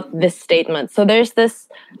about this statement. So there's this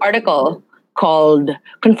article called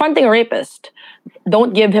 "Confronting a Rapist: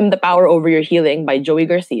 Don't Give Him the Power Over Your Healing" by Joey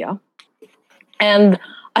Garcia. And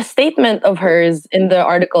a statement of hers in the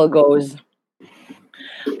article goes,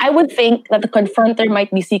 I would think that the confronter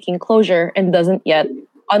might be seeking closure and doesn't yet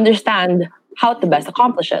understand how to best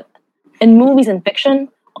accomplish it. In movies and fiction,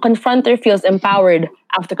 a confronter feels empowered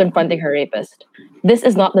after confronting her rapist. This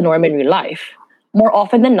is not the norm in real life. More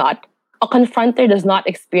often than not, a confronter does not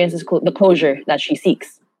experience the closure that she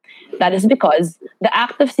seeks. That is because the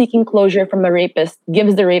act of seeking closure from a rapist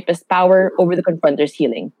gives the rapist power over the confronter's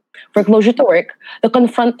healing. For closure to work, the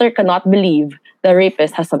confronter cannot believe the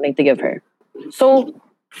rapist has something to give her. So,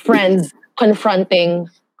 friends confronting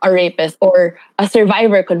a rapist or a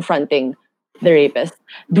survivor confronting the rapist.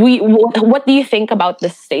 What do you think about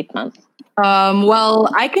this statement? Well,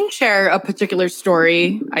 I can share a particular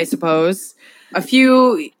story, I suppose. A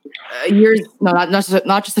few years, no,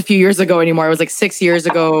 not just a few years ago anymore. It was like 6 years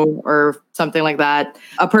ago or something like that.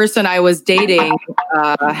 A person I was dating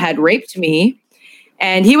had raped me.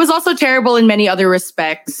 And he was also terrible in many other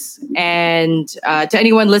respects. And to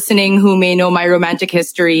anyone listening who may know my romantic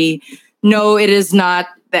history, no, it is not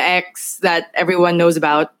the ex that everyone knows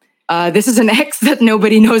about. This is an ex that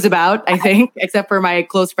nobody knows about, I think, except for my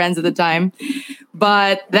close friends at the time.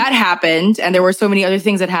 But that happened. And there were so many other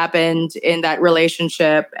things that happened in that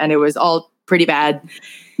relationship. And it was all pretty bad.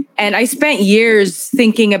 And I spent years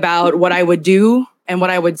thinking about what I would do and what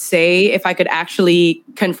I would say if I could actually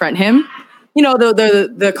confront him. You know,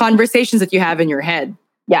 the conversations that you have in your head.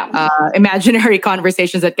 Yeah. Imaginary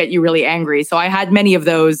conversations that get you really angry. So I had many of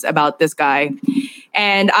those about this guy.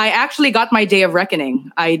 And I actually got my day of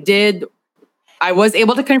reckoning. I was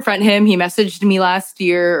able to confront him. He messaged me last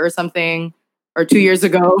year or something, or 2 years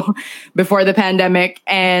ago before the pandemic,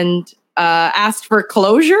 and asked for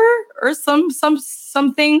closure or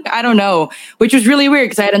something. I don't know, which was really weird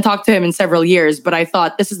because I hadn't talked to him in several years, but I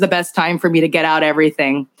thought this is the best time for me to get out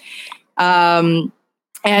everything.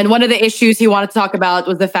 And one of the issues he wanted to talk about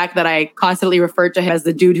was the fact that I constantly referred to him as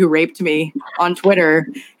the dude who raped me on Twitter,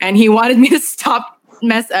 and he wanted me to stop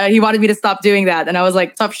doing that. And I was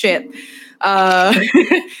like, tough shit.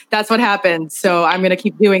 That's what happened. So I'm gonna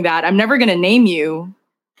keep doing that. I'm never gonna name you.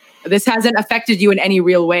 This hasn't affected you in any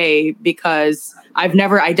real way because I've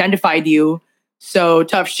never identified you. So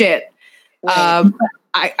tough shit. Right.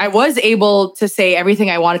 I was able to say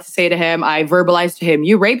everything I wanted to say to him. I verbalized to him,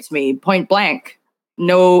 you raped me, point blank.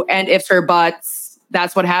 No and ifs or buts.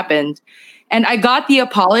 That's what happened. And I got the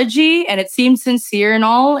apology and it seemed sincere and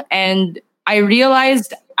all. And I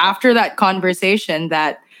realized after that conversation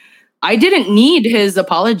that I didn't need his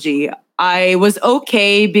apology. I was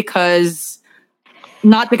okay because,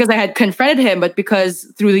 not because I had confronted him, but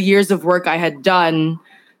because through the years of work I had done,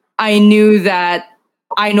 I knew that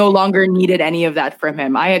I no longer needed any of that from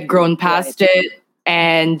him. I had grown past it,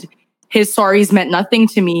 and his sorries meant nothing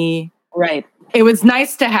to me. Right. It was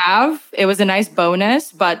nice to have. It was a nice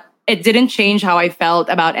bonus, but it didn't change how I felt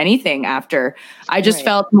about anything after. I just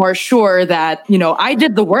felt more sure that, I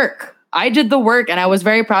did the work. And I was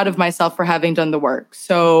very proud of myself for having done the work.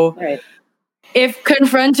 So if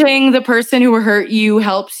confronting the person who hurt you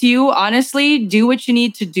helps you, honestly, do what you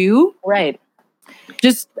need to do. Right.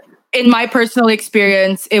 Just in my personal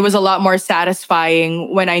experience, it was a lot more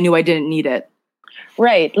satisfying when I knew I didn't need it.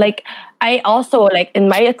 Right. Like, I also, in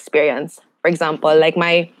my experience, for example, like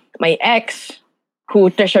my ex, who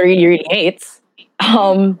Trisha really, really hates.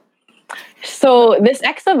 So this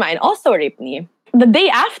ex of mine also raped me. The day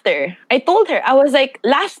after, I told her, I was like,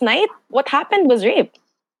 last night, what happened was rape.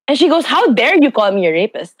 And she goes, how dare you call me a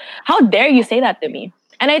rapist? How dare you say that to me?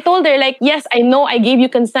 And I told her, yes, I know I gave you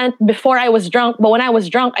consent before I was drunk, but when I was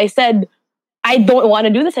drunk, I said, I don't want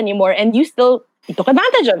to do this anymore. And you took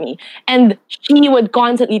advantage of me. And she would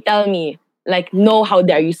constantly tell me, no, how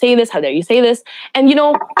dare you say this? How dare you say this? And,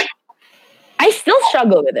 I still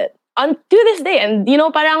struggle with it to this day. And,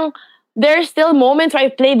 parang there's still moments where I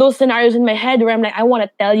play those scenarios in my head where I'm like, I want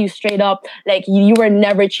to tell you straight up, you were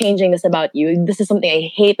never changing this about you. This is something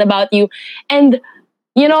I hate about you. And,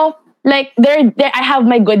 I have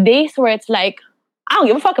my good days where it's like, I don't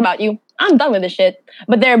give a fuck about you. I'm done with this shit.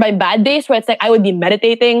 But there are my bad days where it's like I would be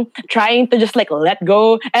meditating, trying to just let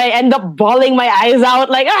go, and I end up bawling my eyes out,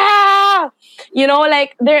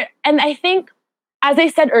 there. And I think, as I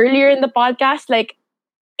said earlier in the podcast,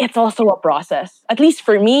 it's also a process, at least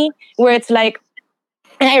for me, where it's and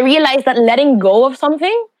I realized that letting go of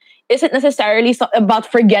something isn't necessarily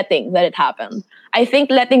about forgetting that it happened. I think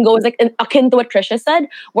letting go is akin to what Trisha said,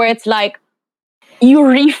 where it's you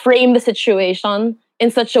reframe the situation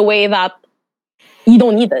in such a way that you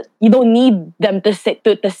don't need it. You don't need them to say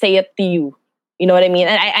it to you. You know what I mean?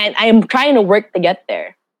 And I am trying to work to get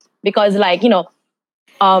there because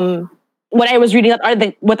when I was reading that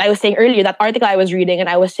article, what I was saying earlier, that article I was reading, and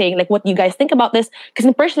I was saying like, what you guys think about this?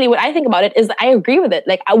 Because personally, what I think about it is that I agree with it.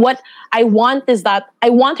 Like, what I want is that I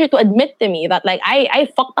want her to admit to me that like I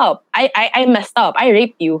fucked up, I messed up, I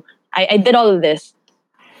raped you, I did all of this.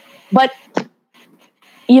 But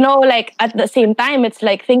like at the same time, it's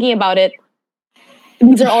like thinking about it.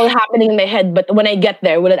 These are all happening in my head, but when I get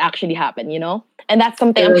there, will it actually happen? And that's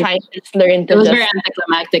something I'm trying to just learn to. It was very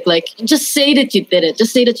anticlimactic. Like, just say that you did it.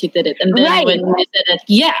 Just say that you did it. And then when you said it,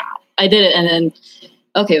 yeah, I did it. And then,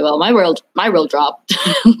 okay, well, my world dropped.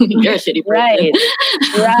 You're a shitty person.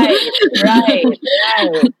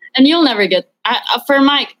 Right. And you'll never get. In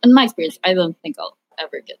my experience, I don't think I'll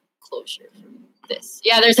ever get closure from this.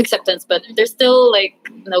 Yeah, there's acceptance, but there's still like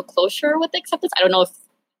no closure with the acceptance. I don't know if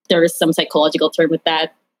there is some psychological term with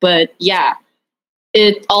that, but yeah.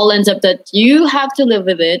 It all ends up that you have to live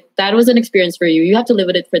with it. That was an experience for you. You have to live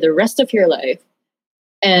with it for the rest of your life.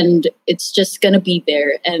 And it's just going to be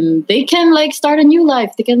there. And they can like start a new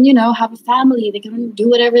life. They can, have a family. They can do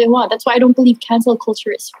whatever they want. That's why I don't believe cancel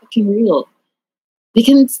culture is fucking real. They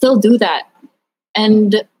can still do that.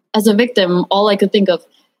 And as a victim, all I could think of,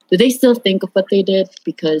 do they still think of what they did?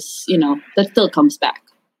 Because, that still comes back.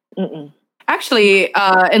 Mm-mm. Actually,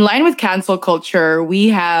 in line with cancel culture, we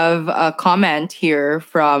have a comment here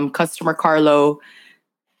from customer Carlo.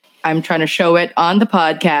 I'm trying to show it on the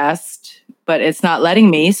podcast, but it's not letting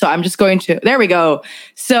me. So I'm just going to, there we go.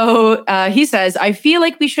 So he says, I feel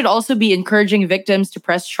like we should also be encouraging victims to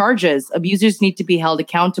press charges. Abusers need to be held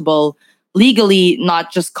accountable legally,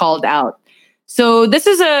 not just called out. So this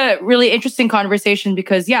is a really interesting conversation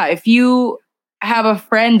because, yeah, if you have a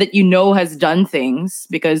friend that has done things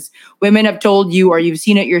because women have told you or you've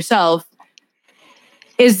seen it yourself,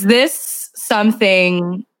 is this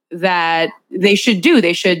something that they should do?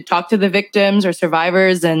 They should talk to the victims or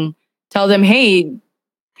survivors and tell them, hey,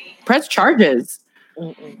 press charges.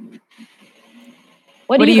 Mm-mm.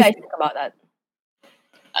 What do you guys think about that?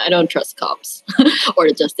 I don't trust cops or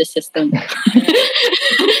the justice system.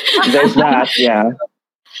 There's that, yeah.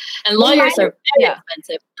 And lawyers are very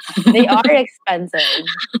expensive. They are expensive.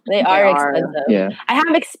 They are expensive. Yeah. I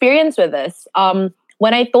have experience with this.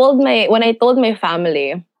 When I told my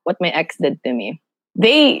family what my ex did to me,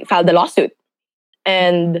 they filed a lawsuit.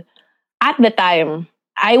 And at the time,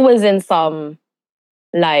 I was in some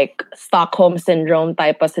like Stockholm syndrome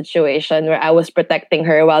type of situation where I was protecting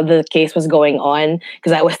her while the case was going on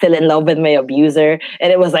because I was still in love with my abuser.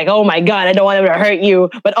 And it was like, oh my God, I don't want him to hurt you,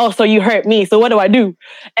 but also you hurt me. So what do I do?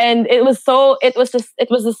 And it was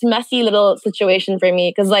this messy little situation for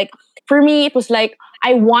me. Because like, for me, it was like,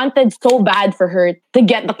 I wanted so bad for her to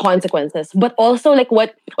get the consequences. But also like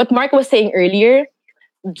what Mark was saying earlier,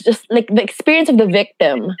 just like the experience of the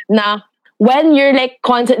victim. Now, when you're like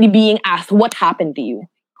constantly being asked, what happened to you?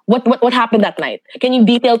 What happened that night? Can you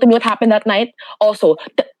detail to me what happened that night? Also,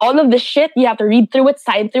 all of this shit, you have to read through it,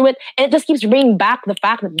 side through it, and it just keeps bringing back the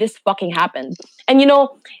fact that this fucking happened. And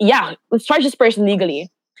let's charge this person legally.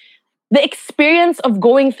 The experience of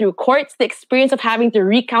going through courts, the experience of having to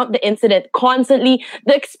recount the incident constantly,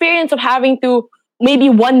 the experience of having to maybe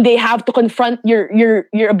one day have to confront your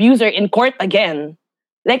abuser in court again.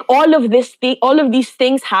 Like all of these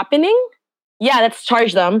things happening, yeah, let's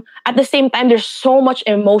charge them. At the same time, there's so much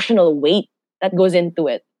emotional weight that goes into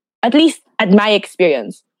it. At least at my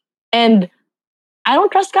experience. And I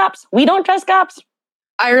don't trust cops. We don't trust cops.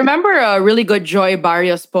 I remember a really good Joy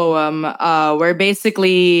Barrios poem where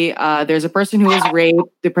basically there's a person who was raped,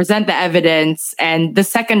 they present the evidence, and the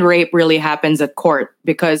second rape really happens at court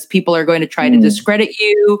because people are going to try to discredit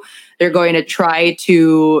you. They're going to try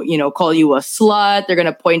to, call you a slut. They're going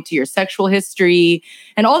to point to your sexual history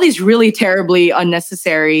and all these really terribly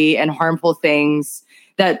unnecessary and harmful things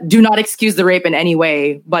that do not excuse the rape in any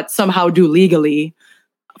way, but somehow do legally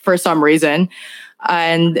for some reason.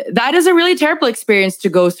 And that is a really terrible experience to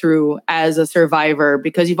go through as a survivor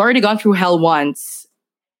because you've already gone through hell once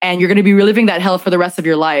and you're going to be reliving that hell for the rest of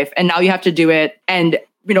your life. And now you have to do it and,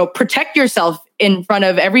 protect yourself in front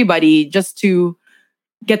of everybody just to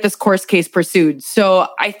get this court case pursued. So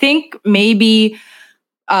I think maybe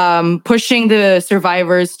pushing the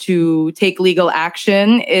survivors to take legal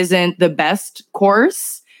action isn't the best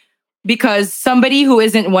course because somebody who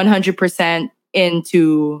isn't 100%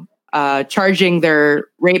 into charging their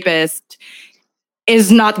rapist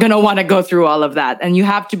is not going to want to go through all of that. And you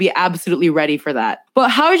have to be absolutely ready for that. But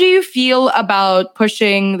how do you feel about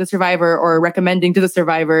pushing the survivor or recommending to the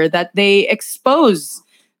survivor that they expose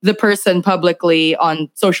the person publicly on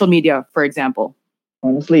social media, for example?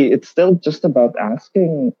 Honestly, it's still just about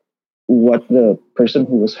asking what the person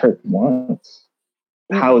who was hurt wants,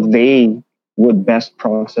 how they would best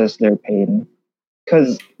process their pain.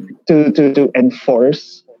 Because to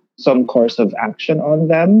enforce some course of action on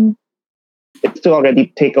them, it's to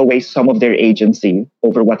already take away some of their agency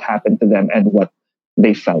over what happened to them and what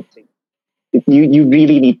they felt. You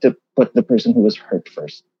really need to put the person who was hurt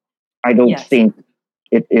first. I don't Yes. think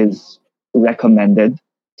it is recommended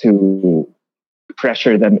to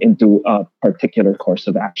pressure them into a particular course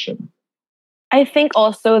of action. I think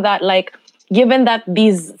also that, like, given that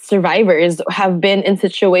these survivors have been in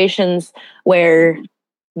situations where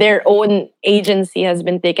their own agency has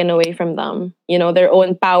been taken away from them, their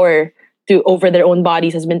own power to over their own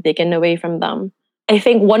bodies has been taken away from them. I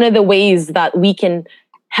think one of the ways that we can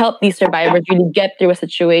help these survivors really get through a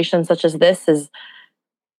situation such as this is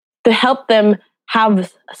to help them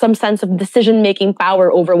have some sense of decision-making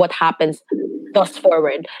power over what happens thus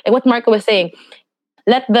forward. Like what Marco was saying,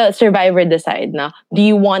 let the survivor decide now. Do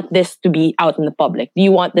you want this to be out in the public? Do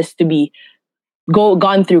you want this to be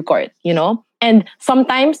gone through court? And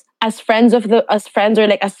sometimes as friends or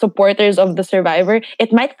like as supporters of the survivor,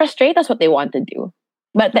 it might frustrate us what they want to do.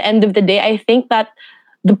 But at the end of the day, I think that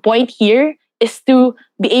the point here is to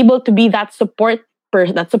be able to be that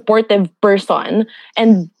that supportive person,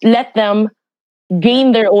 and let them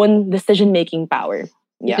gain their own decision-making power.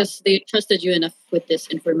 Yeah. Because they trusted you enough with this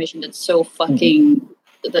information that's so fucking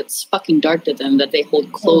dark to them, that they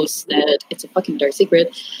hold close, that it's a fucking dark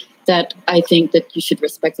secret, that I think that you should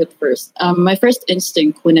respect it first. My first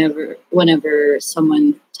instinct whenever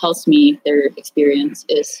someone tells me their experience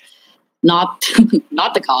is not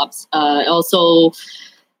not the cops. Also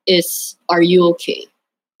is, are you okay?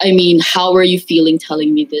 I mean, how are you feeling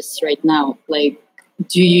telling me this right now? Like,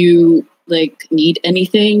 do you need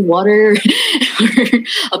anything, water, or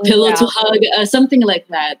a pillow to hug, something like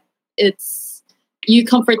that? It's, you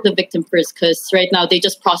comfort the victim first, because right now they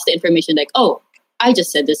just process the information like, oh, I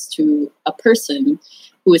just said this to a person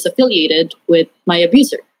who is affiliated with my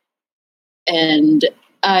abuser, and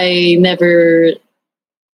I never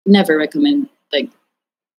recommend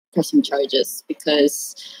pressing charges,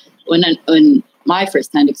 because when my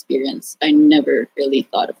first-hand experience, I never really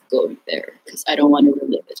thought of going there because I don't want to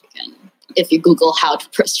relive it again. If you Google how to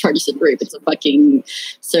press charges in rape, it's a fucking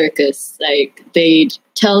circus. Like, they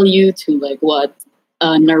tell you to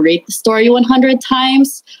narrate the story 100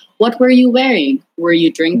 times. What were you wearing? Were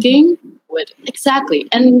you drinking? What exactly?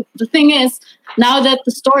 And the thing is, now that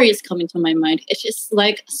the story is coming to my mind, it's just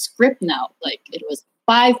like a script now. Like, it was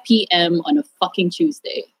 5 p.m. on a fucking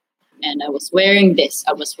Tuesday, and I was wearing this,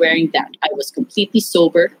 I was wearing that, I was completely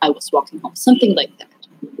sober, I was walking home, something like that.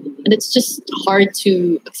 And it's just hard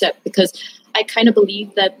to accept, because I kind of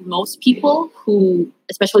believe that most people who,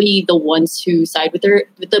 especially the ones who side with the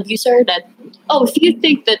abuser, that, oh, if you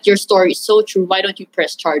think that your story is so true, why don't you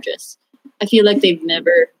press charges? I feel like they've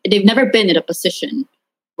never been in a position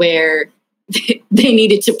where they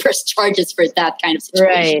needed to press charges for that kind of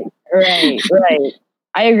situation. Right.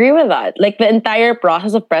 I agree with that. Like, the entire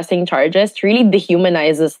process of pressing charges really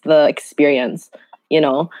dehumanizes the experience,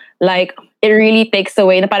 Like, it really takes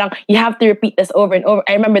away, na parang you have to repeat this over and over.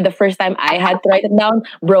 I remember the first time I had to write it down,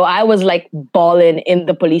 bro, I was like bawling in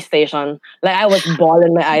the police station. Like, I was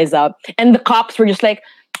bawling my eyes up. And the cops were just like,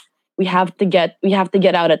 we have to get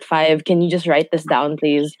out at 5. Can you just write this down,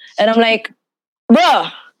 please? And I'm like, bro,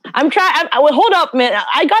 I'm trying. Hold up, man.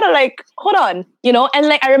 I gotta hold on,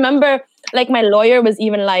 And I remember, my lawyer was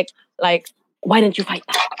even like, why didn't you fight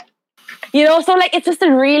that? So it's just a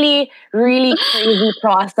really, really crazy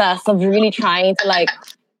process of really trying to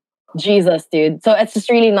Jesus, dude. So it's just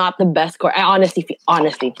really not the best course. I honestly,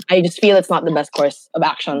 I just feel it's not the best course of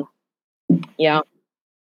action. Yeah.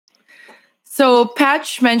 So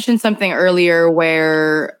Patch mentioned something earlier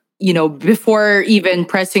where, before even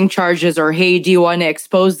pressing charges or, hey, do you want to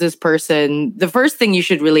expose this person? The first thing you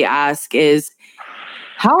should really ask is,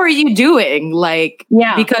 how are you doing?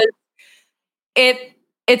 Because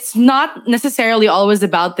it's not necessarily always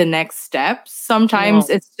about the next steps. Sometimes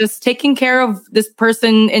it's just taking care of this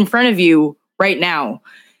person in front of you right now.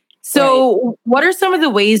 So what are some of the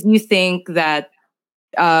ways you think that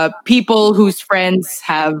people whose friends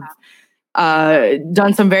have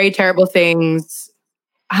done some very terrible things,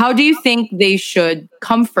 how do you think they should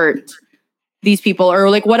comfort these people? Or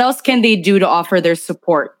what else can they do to offer their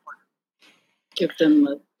support? Give them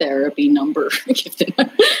a therapy number.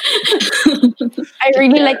 I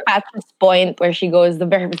really like Pat's point where she goes, the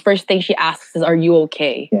very first thing she asks is, are you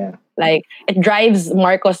okay? Yeah. It drives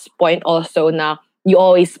Marco's point also, now you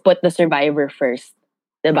always put the survivor first.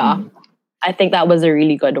 Diba? I think that was a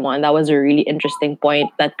really good one. That was a really interesting point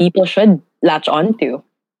that people should latch on to.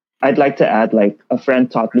 I'd like to add, like, a friend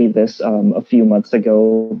taught me this a few months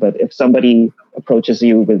ago, but if somebody approaches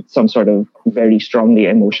you with some sort of very strongly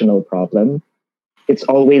emotional problem, it's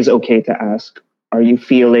always okay to ask, are you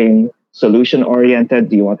feeling solution oriented?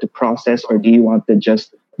 Do you want to process, or do you want to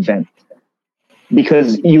just vent?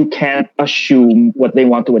 Because you can't assume what they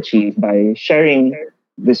want to achieve by sharing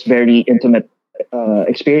this very intimate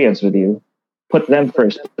experience with you. Put them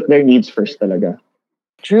first, put their needs first talaga.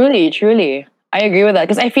 Truly. I agree with that.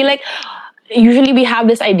 Because I feel like usually we have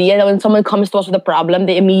this idea that when someone comes to us with a problem,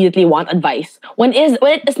 they immediately want advice. When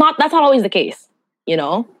it's not, that's not always the case, you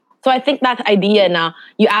know? So I think that idea now,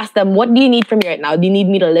 you ask them, what do you need from me right now? Do you need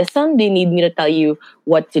me to listen? Do you need me to tell you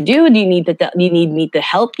what to do? Do you need me to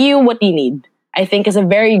help you? What do you need? I think is a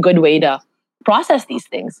very good way to process these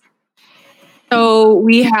things. So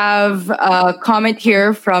we have a comment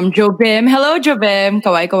here from Jobim. Hello, Jobim.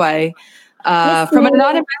 Kawai, kawai. From an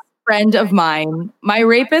anonymous friend of mine, my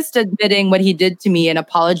rapist admitting what he did to me and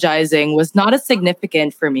apologizing was not as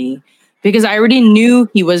significant for me because I already knew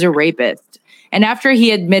he was a rapist. And after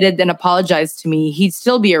he admitted and apologized to me, he'd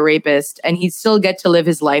still be a rapist and he'd still get to live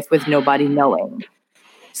his life with nobody knowing.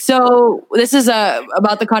 So this is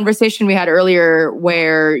about the conversation we had earlier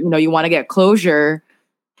where, you want to get closure.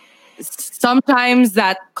 Sometimes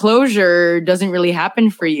that closure doesn't really happen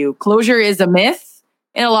for you. Closure is a myth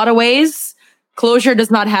in a lot of ways. Closure does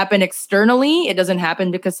not happen externally. It doesn't happen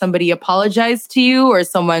because somebody apologized to you or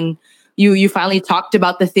someone you finally talked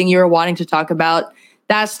about the thing you were wanting to talk about.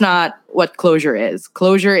 That's not what closure is.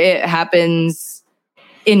 Closure, it happens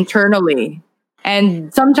internally.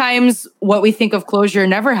 And sometimes what we think of closure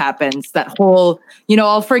never happens. That whole,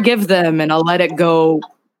 I'll forgive them and I'll let it go.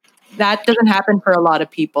 That doesn't happen for a lot of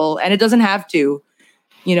people, and it doesn't have to.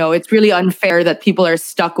 It's really unfair that people are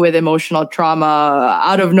stuck with emotional trauma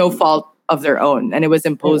out of no fault of their own, and it was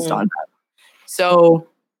imposed on them. So,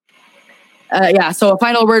 So a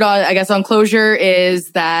final word on closure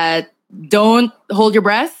is that don't hold your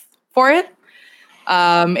breath for it.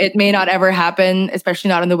 It may not ever happen, especially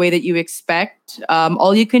not in the way that you expect.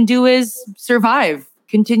 All you can do is survive,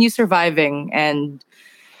 continue surviving, and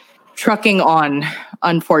trucking on,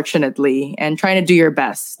 unfortunately, and trying to do your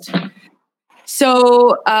best.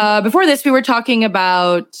 So before this, we were talking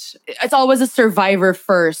about it's always a survivor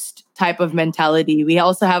first type of mentality. We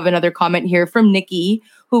also have another comment here from Nikki,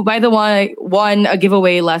 who, by the way, won a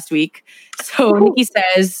giveaway last week. So Nikki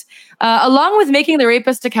says, along with making the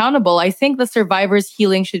rapist accountable, I think the survivor's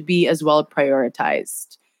healing should be as well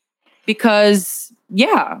prioritized. Because,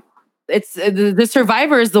 it's the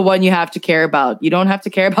survivor is the one you have to care about. You don't have to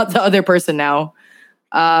care about the other person now,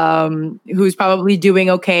 who's probably doing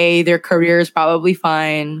okay. Their career is probably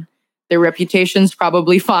fine. Their reputation's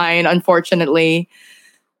probably fine, unfortunately.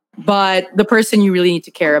 But the person you really need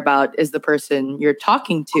to care about is the person you're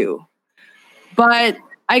talking to. But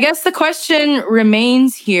I guess the question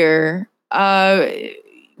remains here.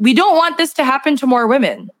 We don't want this to happen to more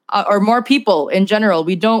women or more people in general.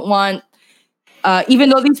 We don't want, even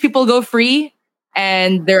though these people go free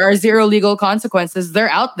and there are zero legal consequences, they're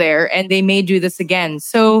out there and they may do this again.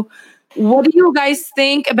 So what do you guys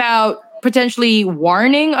think about potentially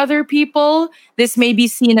warning other people? This may be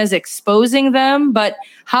seen as exposing them, but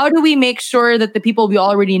how do we make sure that the people we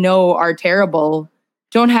already know are terrible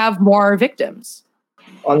don't have more victims?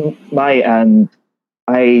 On my end,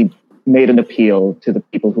 I made an appeal to the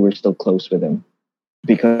people who were still close with him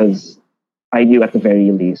because I knew at the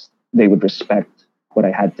very least they would respect what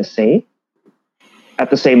I had to say.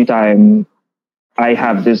 At the same time, I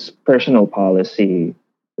have this personal policy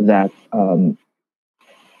that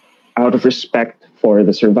out of respect for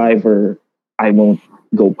the survivor, I won't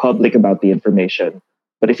go public about the information.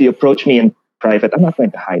 But if you approach me in private, I'm not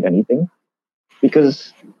going to hide anything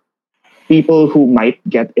because people who might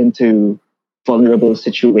get into vulnerable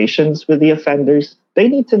situations with the offenders, they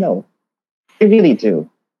need to know. They really do.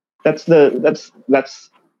 That's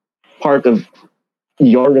part of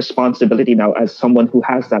your responsibility now as someone who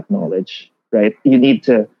has that knowledge, right? You need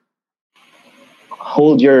to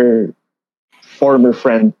hold your former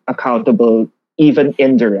friend accountable, even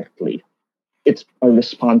indirectly. It's a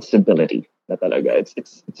responsibility.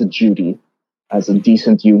 It's a duty as a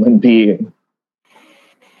decent human being.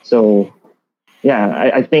 So,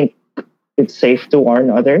 I think it's safe to warn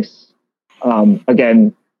others.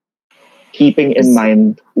 Again, keeping in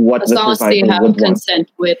mind what the survivor would want. As long as they have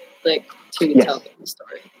consent with, to tell them the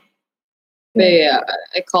story. But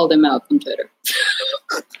I called him out on Twitter.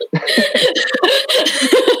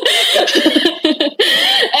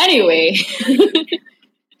 Anyway.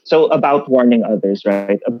 So about warning others,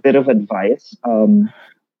 right? A bit of advice.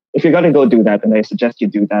 if you're gonna go do that, and I suggest you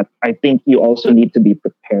do that, I think you also need to be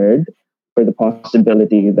prepared for the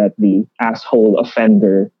possibility that the asshole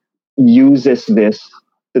offender uses this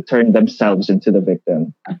to turn themselves into the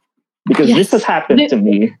victim. Because Yes. this has happened to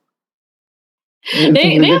me.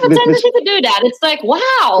 They have a tendency to do that. It's like,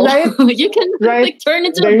 wow, Right? you can Right? like turn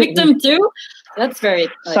into They- a victim too. That's very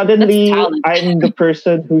Suddenly, that's talent. I'm the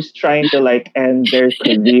person who's trying to like end their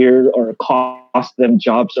career or cost them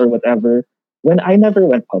jobs or whatever. When I never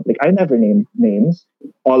went public, I never named names.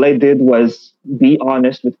 All I did was be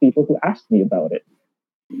honest with people who asked me about it.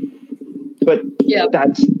 But Yeah.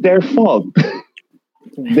 that's their fault.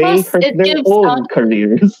 They Plus, hurt it their gives own out-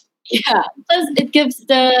 careers. Yeah, plus it gives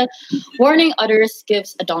the warning others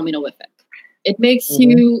gives a domino effect. It makes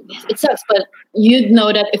you. It sucks, but you'd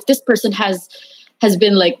know that if this person has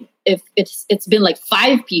been like, if it's been like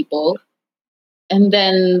 5 people, and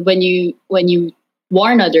then when you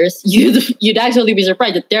warn others, you'd actually be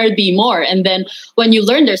surprised that there'd be more. And then when you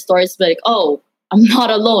learn their stories, like, oh, I'm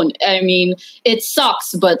not alone. I mean, it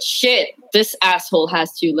sucks, but shit, this asshole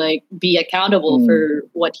has to like be accountable for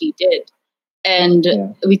what he did. And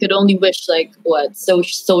we could only wish like what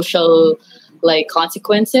social like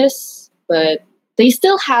consequences, but they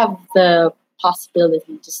still have the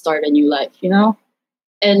possibility to start a new life, you know?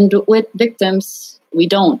 And with victims, we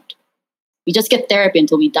don't. We just get therapy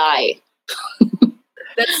until we die.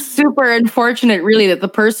 That's super unfortunate, really, that the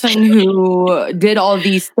person who did all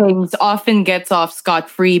these things often gets off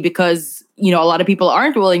scot-free because, you know, a lot of people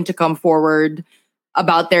aren't willing to come forward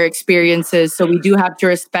about their experiences. So we do have to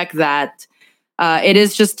respect that. It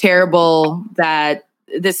is just terrible that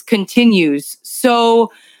this continues.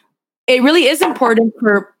 So it really is important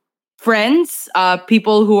for friends,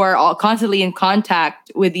 people who are all constantly in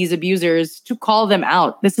contact with these abusers, to call them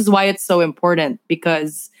out. This is why it's so important,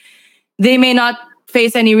 because they may not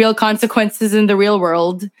face any real consequences in the real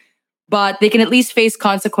world, but they can at least face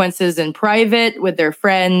consequences in private with their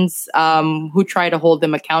friends who try to hold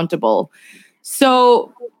them accountable.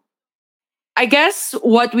 So I guess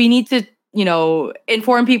what we need to, you know,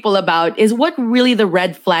 inform people about is what really the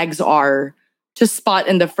red flags are to spot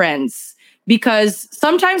in the friends. Because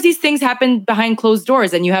sometimes these things happen behind closed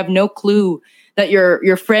doors and you have no clue that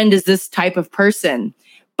your friend is this type of person.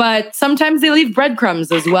 But sometimes they leave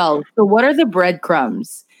breadcrumbs as well. So what are the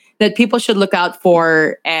breadcrumbs that people should look out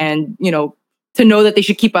for and, you know, to know that they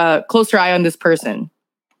should keep a closer eye on this person?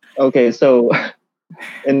 Okay, so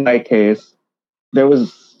in my case, there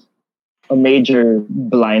was a major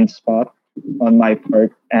blind spot on my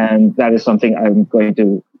part, and that is something I'm going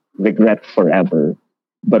to regret forever.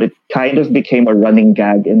 But it kind of became a running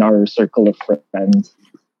gag in our circle of friends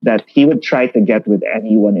that he would try to get with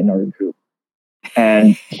anyone in our group.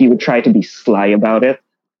 And he would try to be sly about it.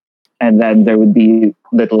 And then there would be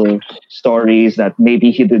little stories that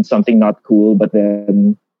maybe he did something not cool, but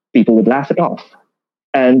then people would laugh it off.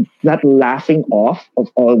 And that laughing off of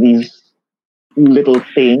all these little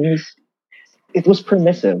things, it was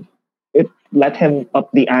permissive. It let him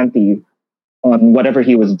up the ante on whatever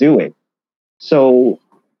he was doing. So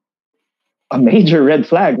a major red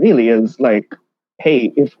flag really is like,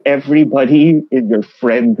 hey, if everybody in your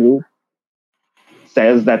friend group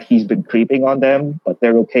says that he's been creeping on them, but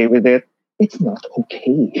they're okay with it, it's not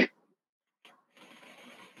okay. It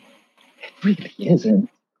really isn't.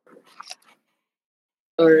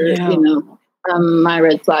 Or, you know, my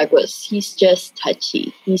red flag was he's just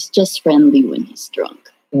touchy. He's just friendly when he's drunk.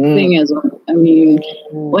 Thing is, I mean,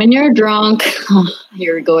 when you're drunk,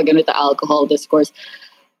 here we go again with the alcohol discourse.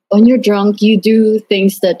 When you're drunk, you do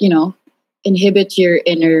things that, you know, inhibit your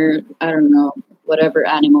inner, I don't know, whatever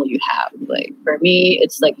animal you have. Like for me,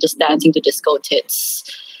 it's like just dancing to disco tits,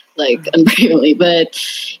 like unreally. But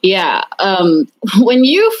yeah, when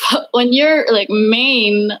your like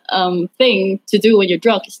main thing to do when you're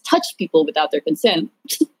drunk is touch people without their consent,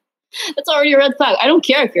 that's already a red flag. I don't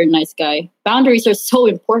care if you're a nice guy. Boundaries are so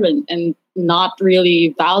important and not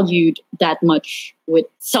really valued that much with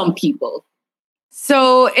some people.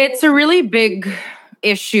 So it's a really big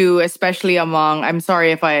issue, especially among, I'm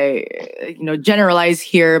sorry if I, you know, generalize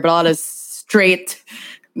here, but a lot of straight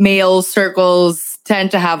male circles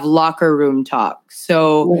tend to have locker room talk.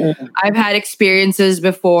 So I've had experiences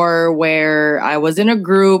before where I was in a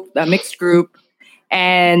mixed group,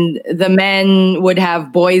 and the men would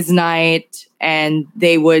have boys' night and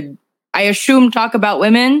they would, I assume, talk about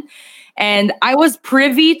women. And I was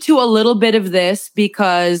privy to a little bit of this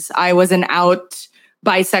because I was an out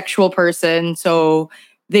bisexual person. So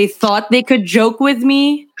they thought they could joke with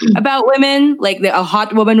me about women. Like a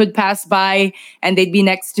hot woman would pass by and they'd be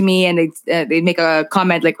next to me and they'd make a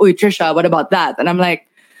comment like, "Oy, Trisha, what about that?" And I'm like,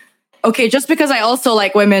 okay, just because I also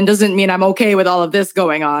like women doesn't mean I'm okay with all of this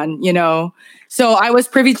going on, you know? So I was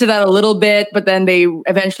privy to that a little bit, but then they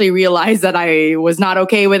eventually realized that I was not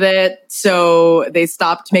okay with it. So they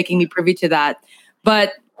stopped making me privy to that.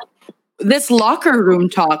 But this locker room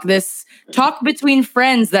talk, this talk between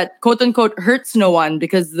friends that quote unquote hurts no one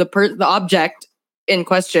because the object in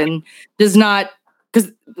question does not, because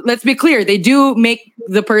let's be clear, they do make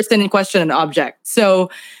the person in question an object. So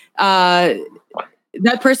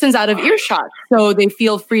that person's out of earshot. So they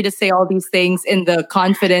feel free to say all these things in the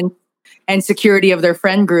confidence and security of their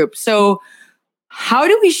friend group. So how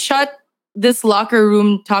do we shut this locker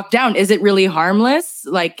room talk down? Is it really harmless?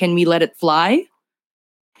 Like, can we let it fly?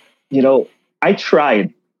 I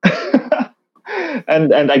tried.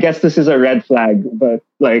 and I guess this is a red flag, but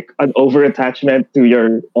like an over-attachment to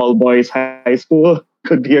your all-boys high school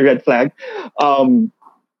could be a red flag.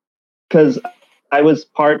 Because I was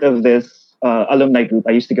part of this alumni group.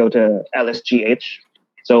 I used to go to LSGH,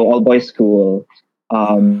 so all-boys school.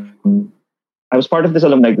 I was part of this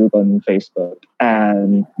alumni group on Facebook,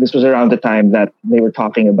 and this was around the time that they were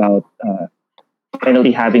talking about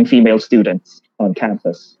finally having female students on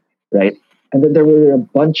campus, right? And then there were a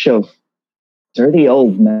bunch of dirty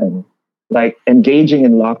old men, like engaging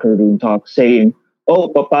in locker room talk, saying, "Oh,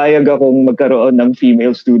 papayag akong magkaroon ng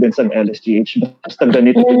female students on LSGH, basta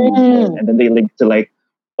ganito yung uniform." And then they linked to like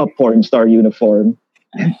a porn star uniform.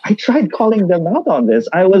 And I tried calling them out on this.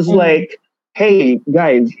 I was like, "Hey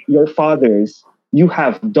guys, your fathers, you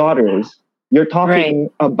have daughters. You're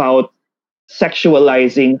talking about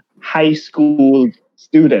sexualizing high school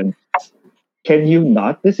students. Can you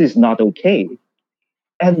not? This is not okay."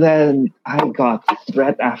 And then I got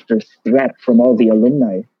threat after threat from all the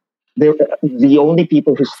alumni. The only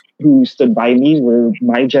people who stood by me were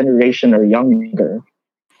my generation or younger.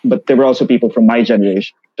 But there were also people from my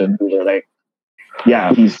generation who were like,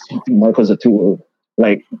 yeah, Marco's a tool.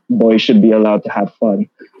 Like, boys should be allowed to have fun.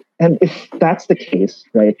 And if that's the case,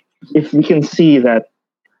 right, if we can see that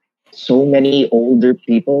so many older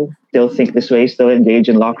people still think this way, still engage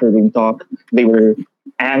in locker room talk, they were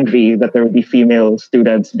angry that there would be female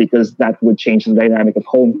students because that would change the dynamic of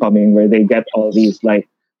homecoming, where they get all these like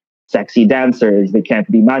sexy dancers, they can't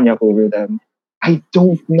be manyak over them. I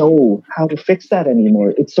don't know how to fix that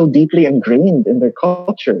anymore. It's so deeply ingrained in their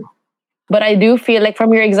culture. But I do feel like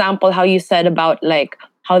from your example, how you said about like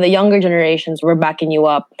how the younger generations were backing you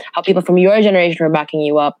up, how people from your generation were backing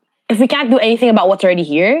you up. If we can't do anything about what's already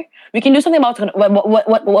here, we can do something about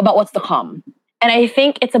what's to come. And I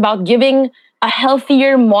think it's about giving a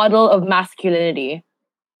healthier model of masculinity,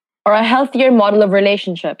 or a healthier model of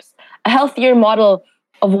relationships, a healthier model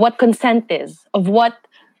of what consent is, of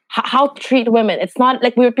how to treat women. It's not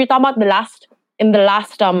like we were talking about in the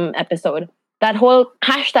last episode, that whole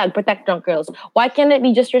hashtag protect drunk girls. Why can't it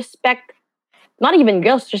be just respect, not even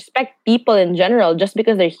girls, respect people in general just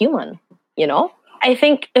because they're human, you know? I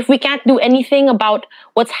think if we can't do anything about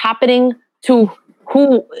what's happening to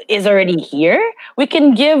who is already here, we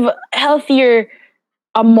can give healthier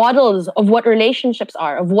models of what relationships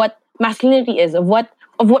are, of what masculinity is, of what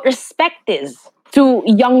respect is to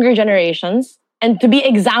younger generations, and to be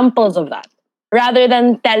examples of that, rather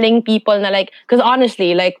than telling people na like, because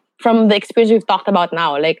honestly, like from the experience we've talked about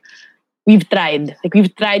now, like we've tried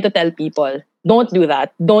to tell people, don't do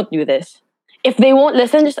that, don't do this. If they won't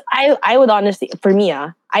listen, I would honestly, for me,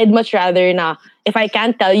 I'd much rather na, if I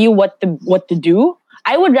can't tell you what to do,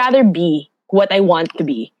 I would rather be what I want to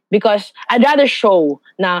be. Because I'd rather show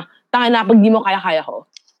na, tanga na, pag di mo kaya ko,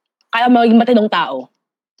 kaya maging matinong tao.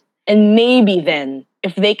 And maybe then,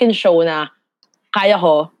 if they can show na, kaya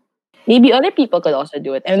ko, maybe other people could also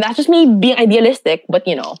do it. And that's just me being idealistic, but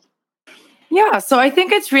you know. Yeah, so I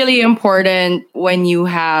think it's really important when you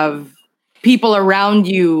have people around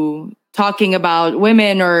you talking about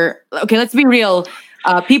women, or, okay, let's be real.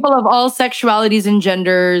 People of all sexualities and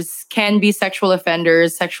genders can be sexual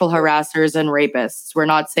offenders, sexual harassers, and rapists. We're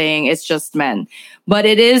not saying it's just men. But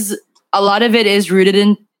a lot of it is rooted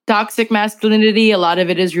in toxic masculinity. A lot of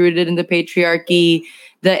it is rooted in the patriarchy,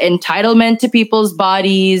 the entitlement to people's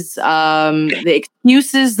bodies, the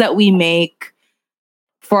excuses that we make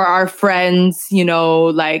for our friends, you know,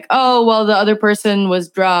 like, oh, well, the other person was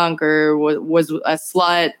drunk or was a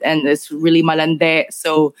slut and it's really malande,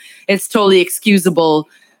 so it's totally excusable.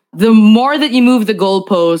 The more that you move the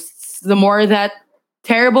goalposts, the more that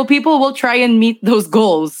terrible people will try and meet those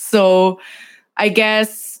goals. So I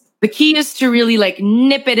guess the key is to really like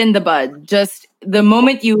nip it in the bud. Just the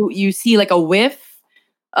moment you see like a whiff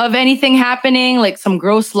of anything happening, like some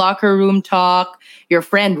gross locker room talk, your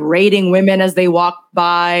friend rating women as they walk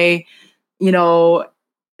by, you know,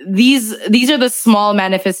 these are the small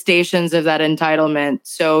manifestations of that entitlement.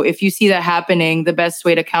 So if you see that happening, the best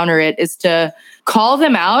way to counter it is to call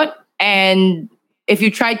them out. And if you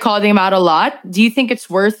tried calling them out a lot, do you think it's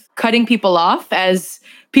worth cutting people off as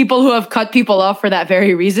people who have cut people off for that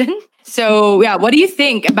very reason? So yeah, what do you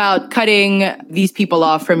think about cutting these people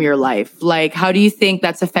off from your life? Like, how do you think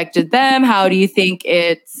that's affected them? How do you think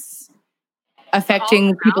it's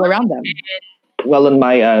affecting people around them? Well, on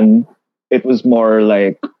my end, it was more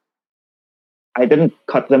like I didn't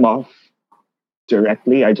cut them off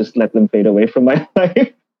directly. I just let them fade away from my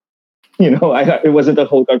life. It wasn't a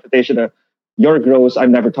whole confrontation of, you're gross,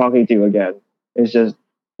 I'm never talking to you again. It's just,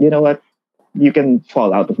 you know what? You can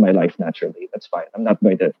fall out of my life naturally. That's fine. I'm not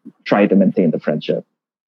going to try to maintain the friendship.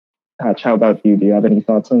 Hatch, how about you? Do you have any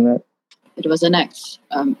thoughts on that? It was an ex.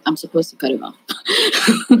 I'm supposed to cut him off.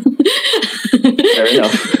 Fair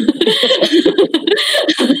enough.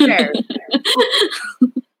 Fair.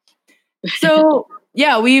 So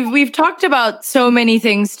yeah, we've talked about so many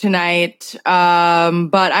things tonight,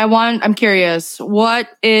 but I'm curious, what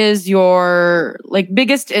is your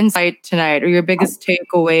biggest insight tonight, or your biggest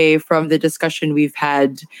takeaway from the discussion we've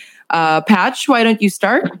had? Patch, why don't you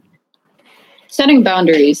start? Setting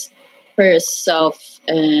boundaries for yourself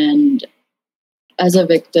and as a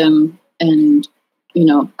victim, and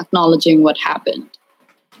acknowledging what happened.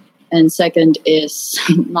 And second is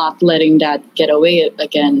not letting that get away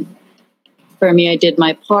again. For me, I did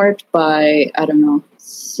my part by, I don't know,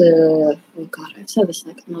 oh God, I've said this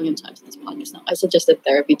like a million times in this podcast now. I suggested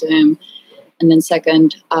therapy to him. And then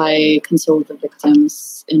second, I consoled the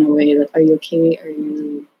victims in a way that, are you okay? Are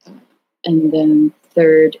you... And then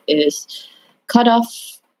third is cut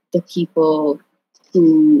off the people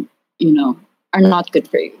who, are not good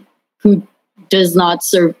for you, who does not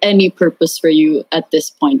serve any purpose for you at this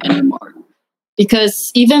point anymore. Because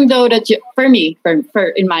even though for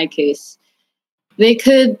in my case, they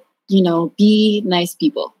could, be nice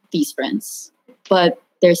people, these friends, but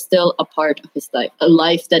they're still a part of his life, a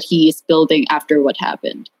life that he is building after what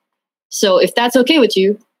happened. So if that's okay with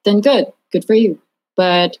you, then good for you.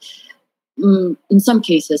 But in some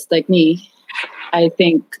cases, like me, I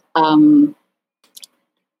think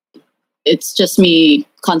it's just me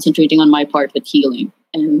concentrating on my part with healing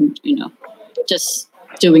and, just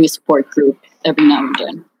doing a support group every now and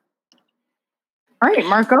then. All right,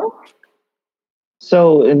 Marco?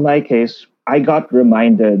 So in my case, I got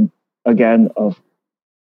reminded again of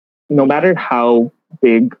no matter how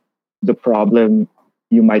big the problem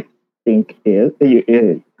you might think is,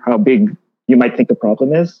 how big you might think the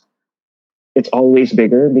problem is, it's always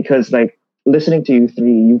bigger because listening to you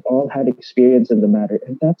three, you've all had experience in the matter,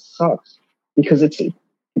 and that sucks because it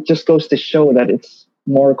just goes to show that it's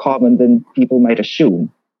more common than people might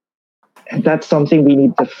assume. And that's something we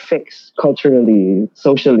need to fix culturally,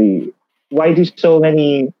 socially. Why do so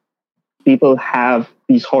many people have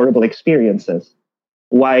these horrible experiences?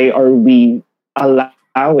 Why are we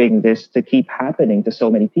allowing this to keep happening to so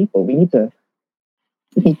many people? We need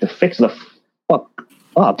to fix the fuck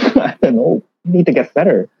up. I don't know. We need to get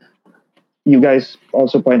better. You guys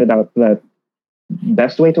also pointed out that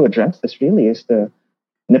best way to address this really is to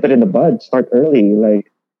nip it in the bud, start early.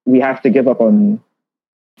 We have to give up on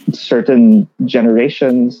certain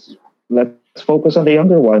generations. Let's focus on the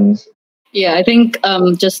younger ones. Yeah, I think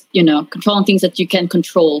just, controlling things that you can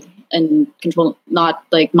control and not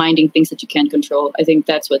minding things that you can't control. I think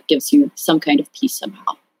that's what gives you some kind of peace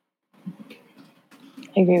somehow.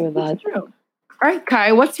 I agree with that. That's true. All right,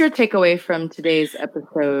 Kai, what's your takeaway from today's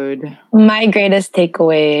episode? My greatest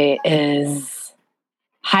takeaway is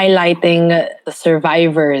highlighting the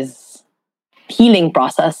survivor's healing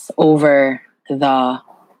process over the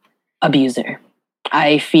abuser.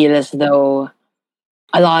 I feel as though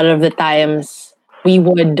a lot of the times we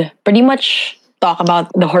would pretty much talk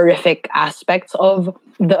about the horrific aspects of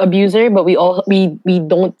the abuser, but we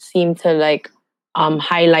don't seem to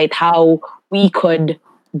highlight how we could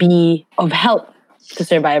be of help to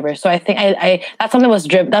survivors. So I think I that's something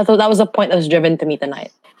that was a point that was driven to me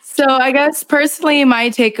tonight. So I guess personally, my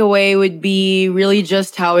takeaway would be really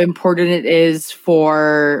just how important it is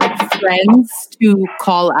for friends to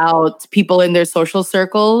call out people in their social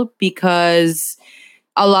circle, because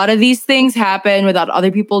a lot of these things happen without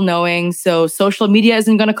other people knowing. So social media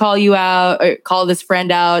isn't going to call you out or call this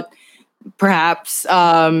friend out. Perhaps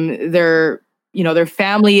their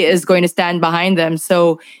family is going to stand behind them.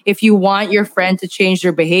 So if you want your friend to change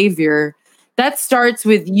their behavior, that starts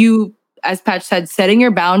with you, as Patch said, setting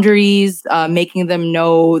your boundaries, making them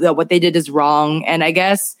know that what they did is wrong. And I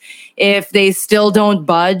guess if they still don't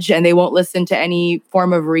budge and they won't listen to any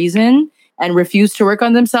form of reason and refuse to work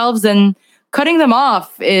on themselves, then cutting them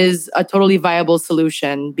off is a totally viable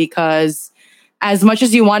solution, because as much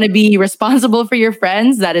as you want to be responsible for your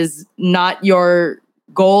friends, that is not your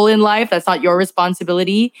goal in life. That's not your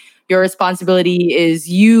responsibility. Your responsibility is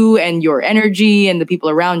you and your energy and the people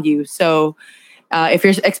around you. So if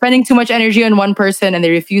you're expending too much energy on one person and they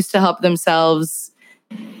refuse to help themselves,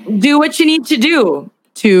 do what you need to do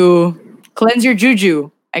to cleanse your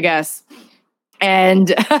juju, I guess.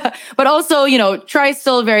 And but also, try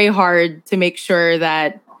still very hard to make sure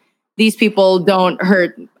that these people don't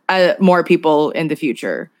hurt more people in the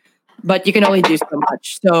future. But you can only do so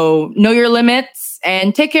much. So know your limits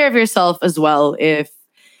and take care of yourself as well if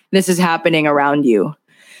this is happening around you.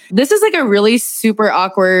 This is like a really super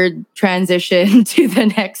awkward transition to the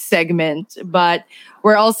next segment, but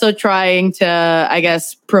we're also trying to, I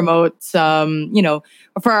guess, promote some,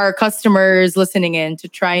 for our customers listening in to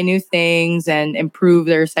try new things and improve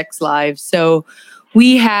their sex lives. So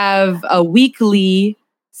we have a weekly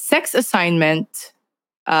sex assignment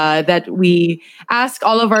that we ask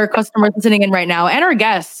all of our customers listening in right now and our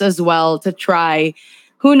guests as well to try.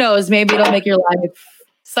 Who knows? Maybe it'll make your life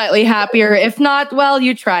slightly happier. If not, well,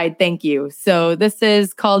 you tried. Thank you. So this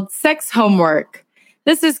is called Sex Homework.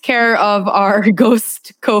 This is care of our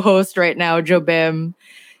ghost co-host right now, Jobim.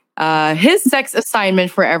 His sex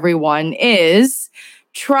assignment for everyone is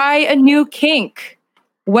try a new kink.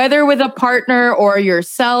 Whether with a partner or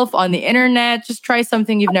yourself on the internet, just try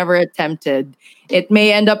something you've never attempted. It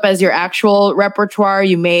may end up as your actual repertoire.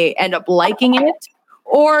 You may end up liking it,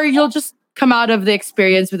 or you'll just come out of the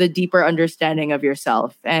experience with a deeper understanding of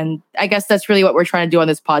yourself. And I guess that's really what we're trying to do on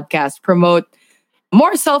this podcast, promote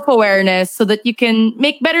more self-awareness so that you can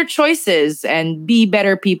make better choices and be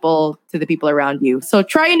better people to the people around you. So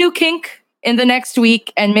try a new kink in the next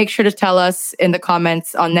week and make sure to tell us in the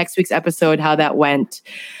comments on next week's episode how that went.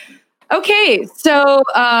 Okay, so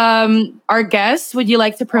our guests, would you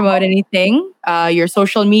like to promote anything? Your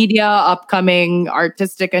social media, upcoming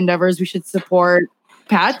artistic endeavors we should support?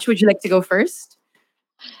 Patch, would you like to go first?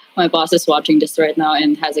 My boss is watching this right now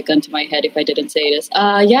and has a gun to my head if I didn't say this.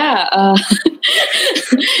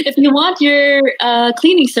 If you want your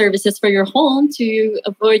cleaning services for your home to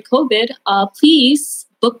avoid COVID, please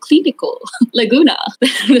book Clinical Laguna.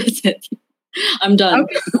 That's it. I'm done.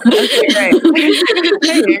 Okay,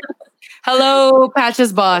 great. Hello,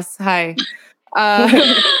 Patch's boss. Hi.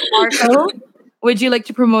 Marco, would you like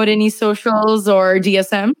to promote any socials or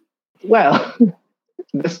DSM? Well,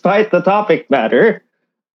 despite the topic matter,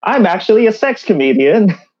 I'm actually a sex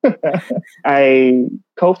comedian. I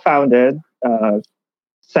co-founded a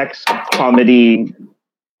sex comedy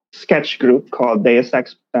sketch group called Deus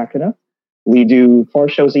Ex Machina. We do 4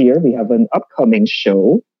 shows a year. We have an upcoming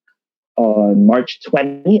show on March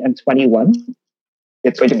 20 and 21.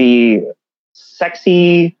 It's going to be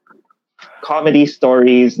sexy comedy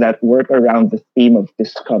stories that work around the theme of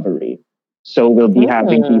discovery. So we'll be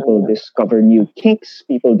having people discover new kinks,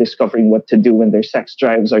 people discovering what to do when their sex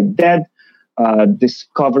drives are dead,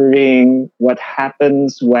 discovering what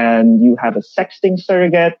happens when you have a sexting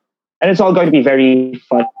surrogate. And it's all going to be very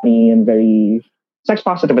funny and very sex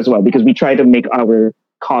positive as well, because we try to make our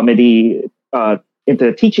comedy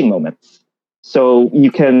into teaching moments. So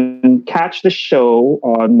you can catch the show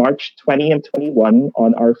on March 20 and 21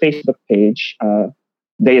 on our Facebook page,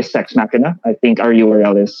 Deus Ex Machina. I think our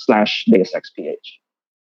URL is /DeusXPH.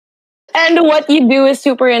 And what you do is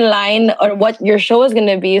super in line, or what your show is going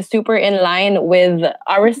to be, is super in line with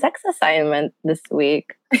our sex assignment this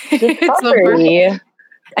week. Discovery.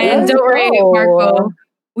 And don't worry, Marco,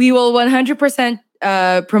 we will 100%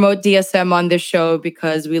 promote DSM on this show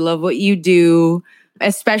because we love what you do,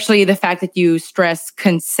 especially the fact that you stress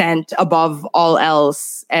consent above all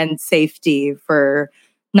else and safety for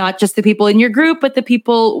not just the people in your group, but the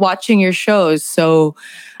people watching your shows. So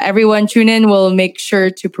everyone tune in. We'll make sure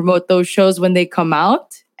to promote those shows when they come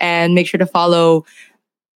out, and make sure to follow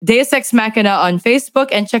Deus Ex Machina on Facebook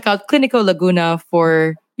and check out Clinical Laguna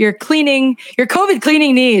for your COVID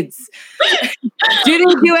cleaning needs. Do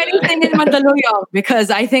they do anything in Mandaluyong? Because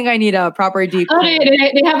I think I need a proper deep. Oh,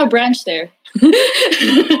 they have a branch there.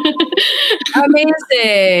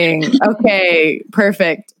 Amazing. Okay,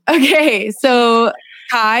 perfect. Okay, so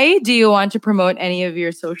Kai, do you want to promote any of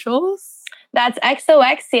your socials? That's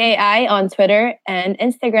XOXCAI on Twitter and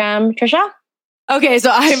Instagram. Trisha? Okay, so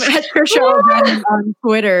I'm at Trisha on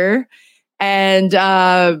Twitter. And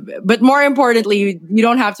but more importantly, you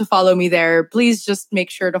don't have to follow me there. Please just make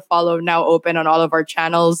sure to follow Now Open on all of our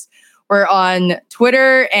channels. We're on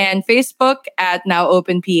Twitter and Facebook at Now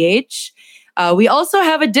Open PH. We also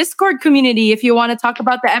have a Discord community if you want to talk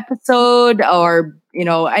about the episode or,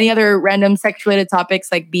 any other random sex-related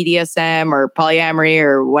topics like BDSM or polyamory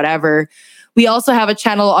or whatever. We also have a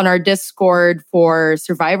channel on our Discord for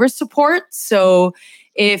survivor support. So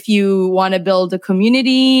if you want to build a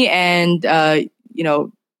community and,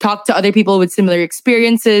 talk to other people with similar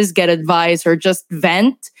experiences, get advice, or just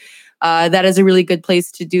vent, that is a really good place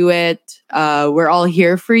to do it. We're all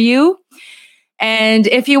here for you. And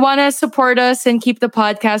if you want to support us and keep the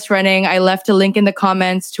podcast running, I left a link in the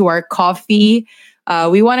comments to our coffee.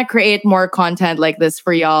 We want to create more content like this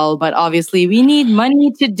for y'all, but obviously we need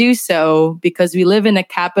money to do so because we live in a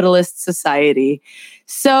capitalist society.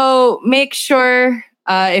 So make sure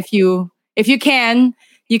if you can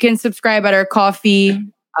subscribe at our coffee.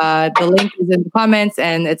 The link is in the comments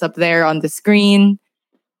and it's up there on the screen.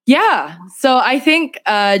 Yeah, so I think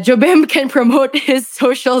Jobim can promote his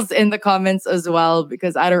socials in the comments as well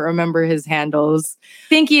because I don't remember his handles.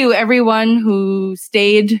 Thank you, everyone who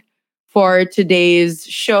stayed for today's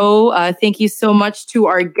show. Thank you so much to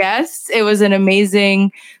our guests. It was an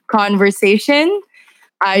amazing conversation.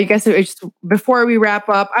 I guess before we wrap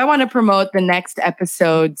up, I want to promote the next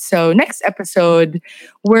episode. So next episode,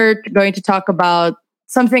 we're going to talk about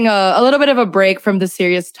something a little bit of a break from the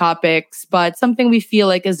serious topics, but something we feel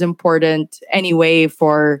like is important anyway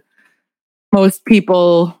for most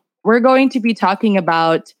people. We're going to be talking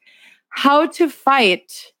about how to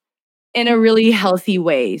fight in a really healthy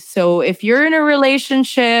way. So if you're in a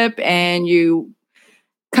relationship and you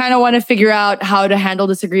kind of want to figure out how to handle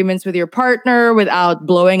disagreements with your partner without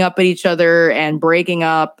blowing up at each other and breaking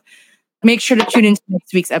up, make sure to tune into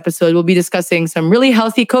next week's episode. We'll be discussing some really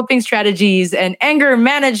healthy coping strategies and anger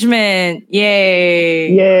management.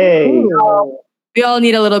 Yay. Yay. We all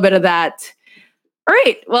need a little bit of that. All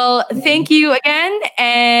right. Well, thank you again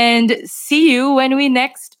and see you when we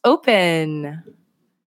next open.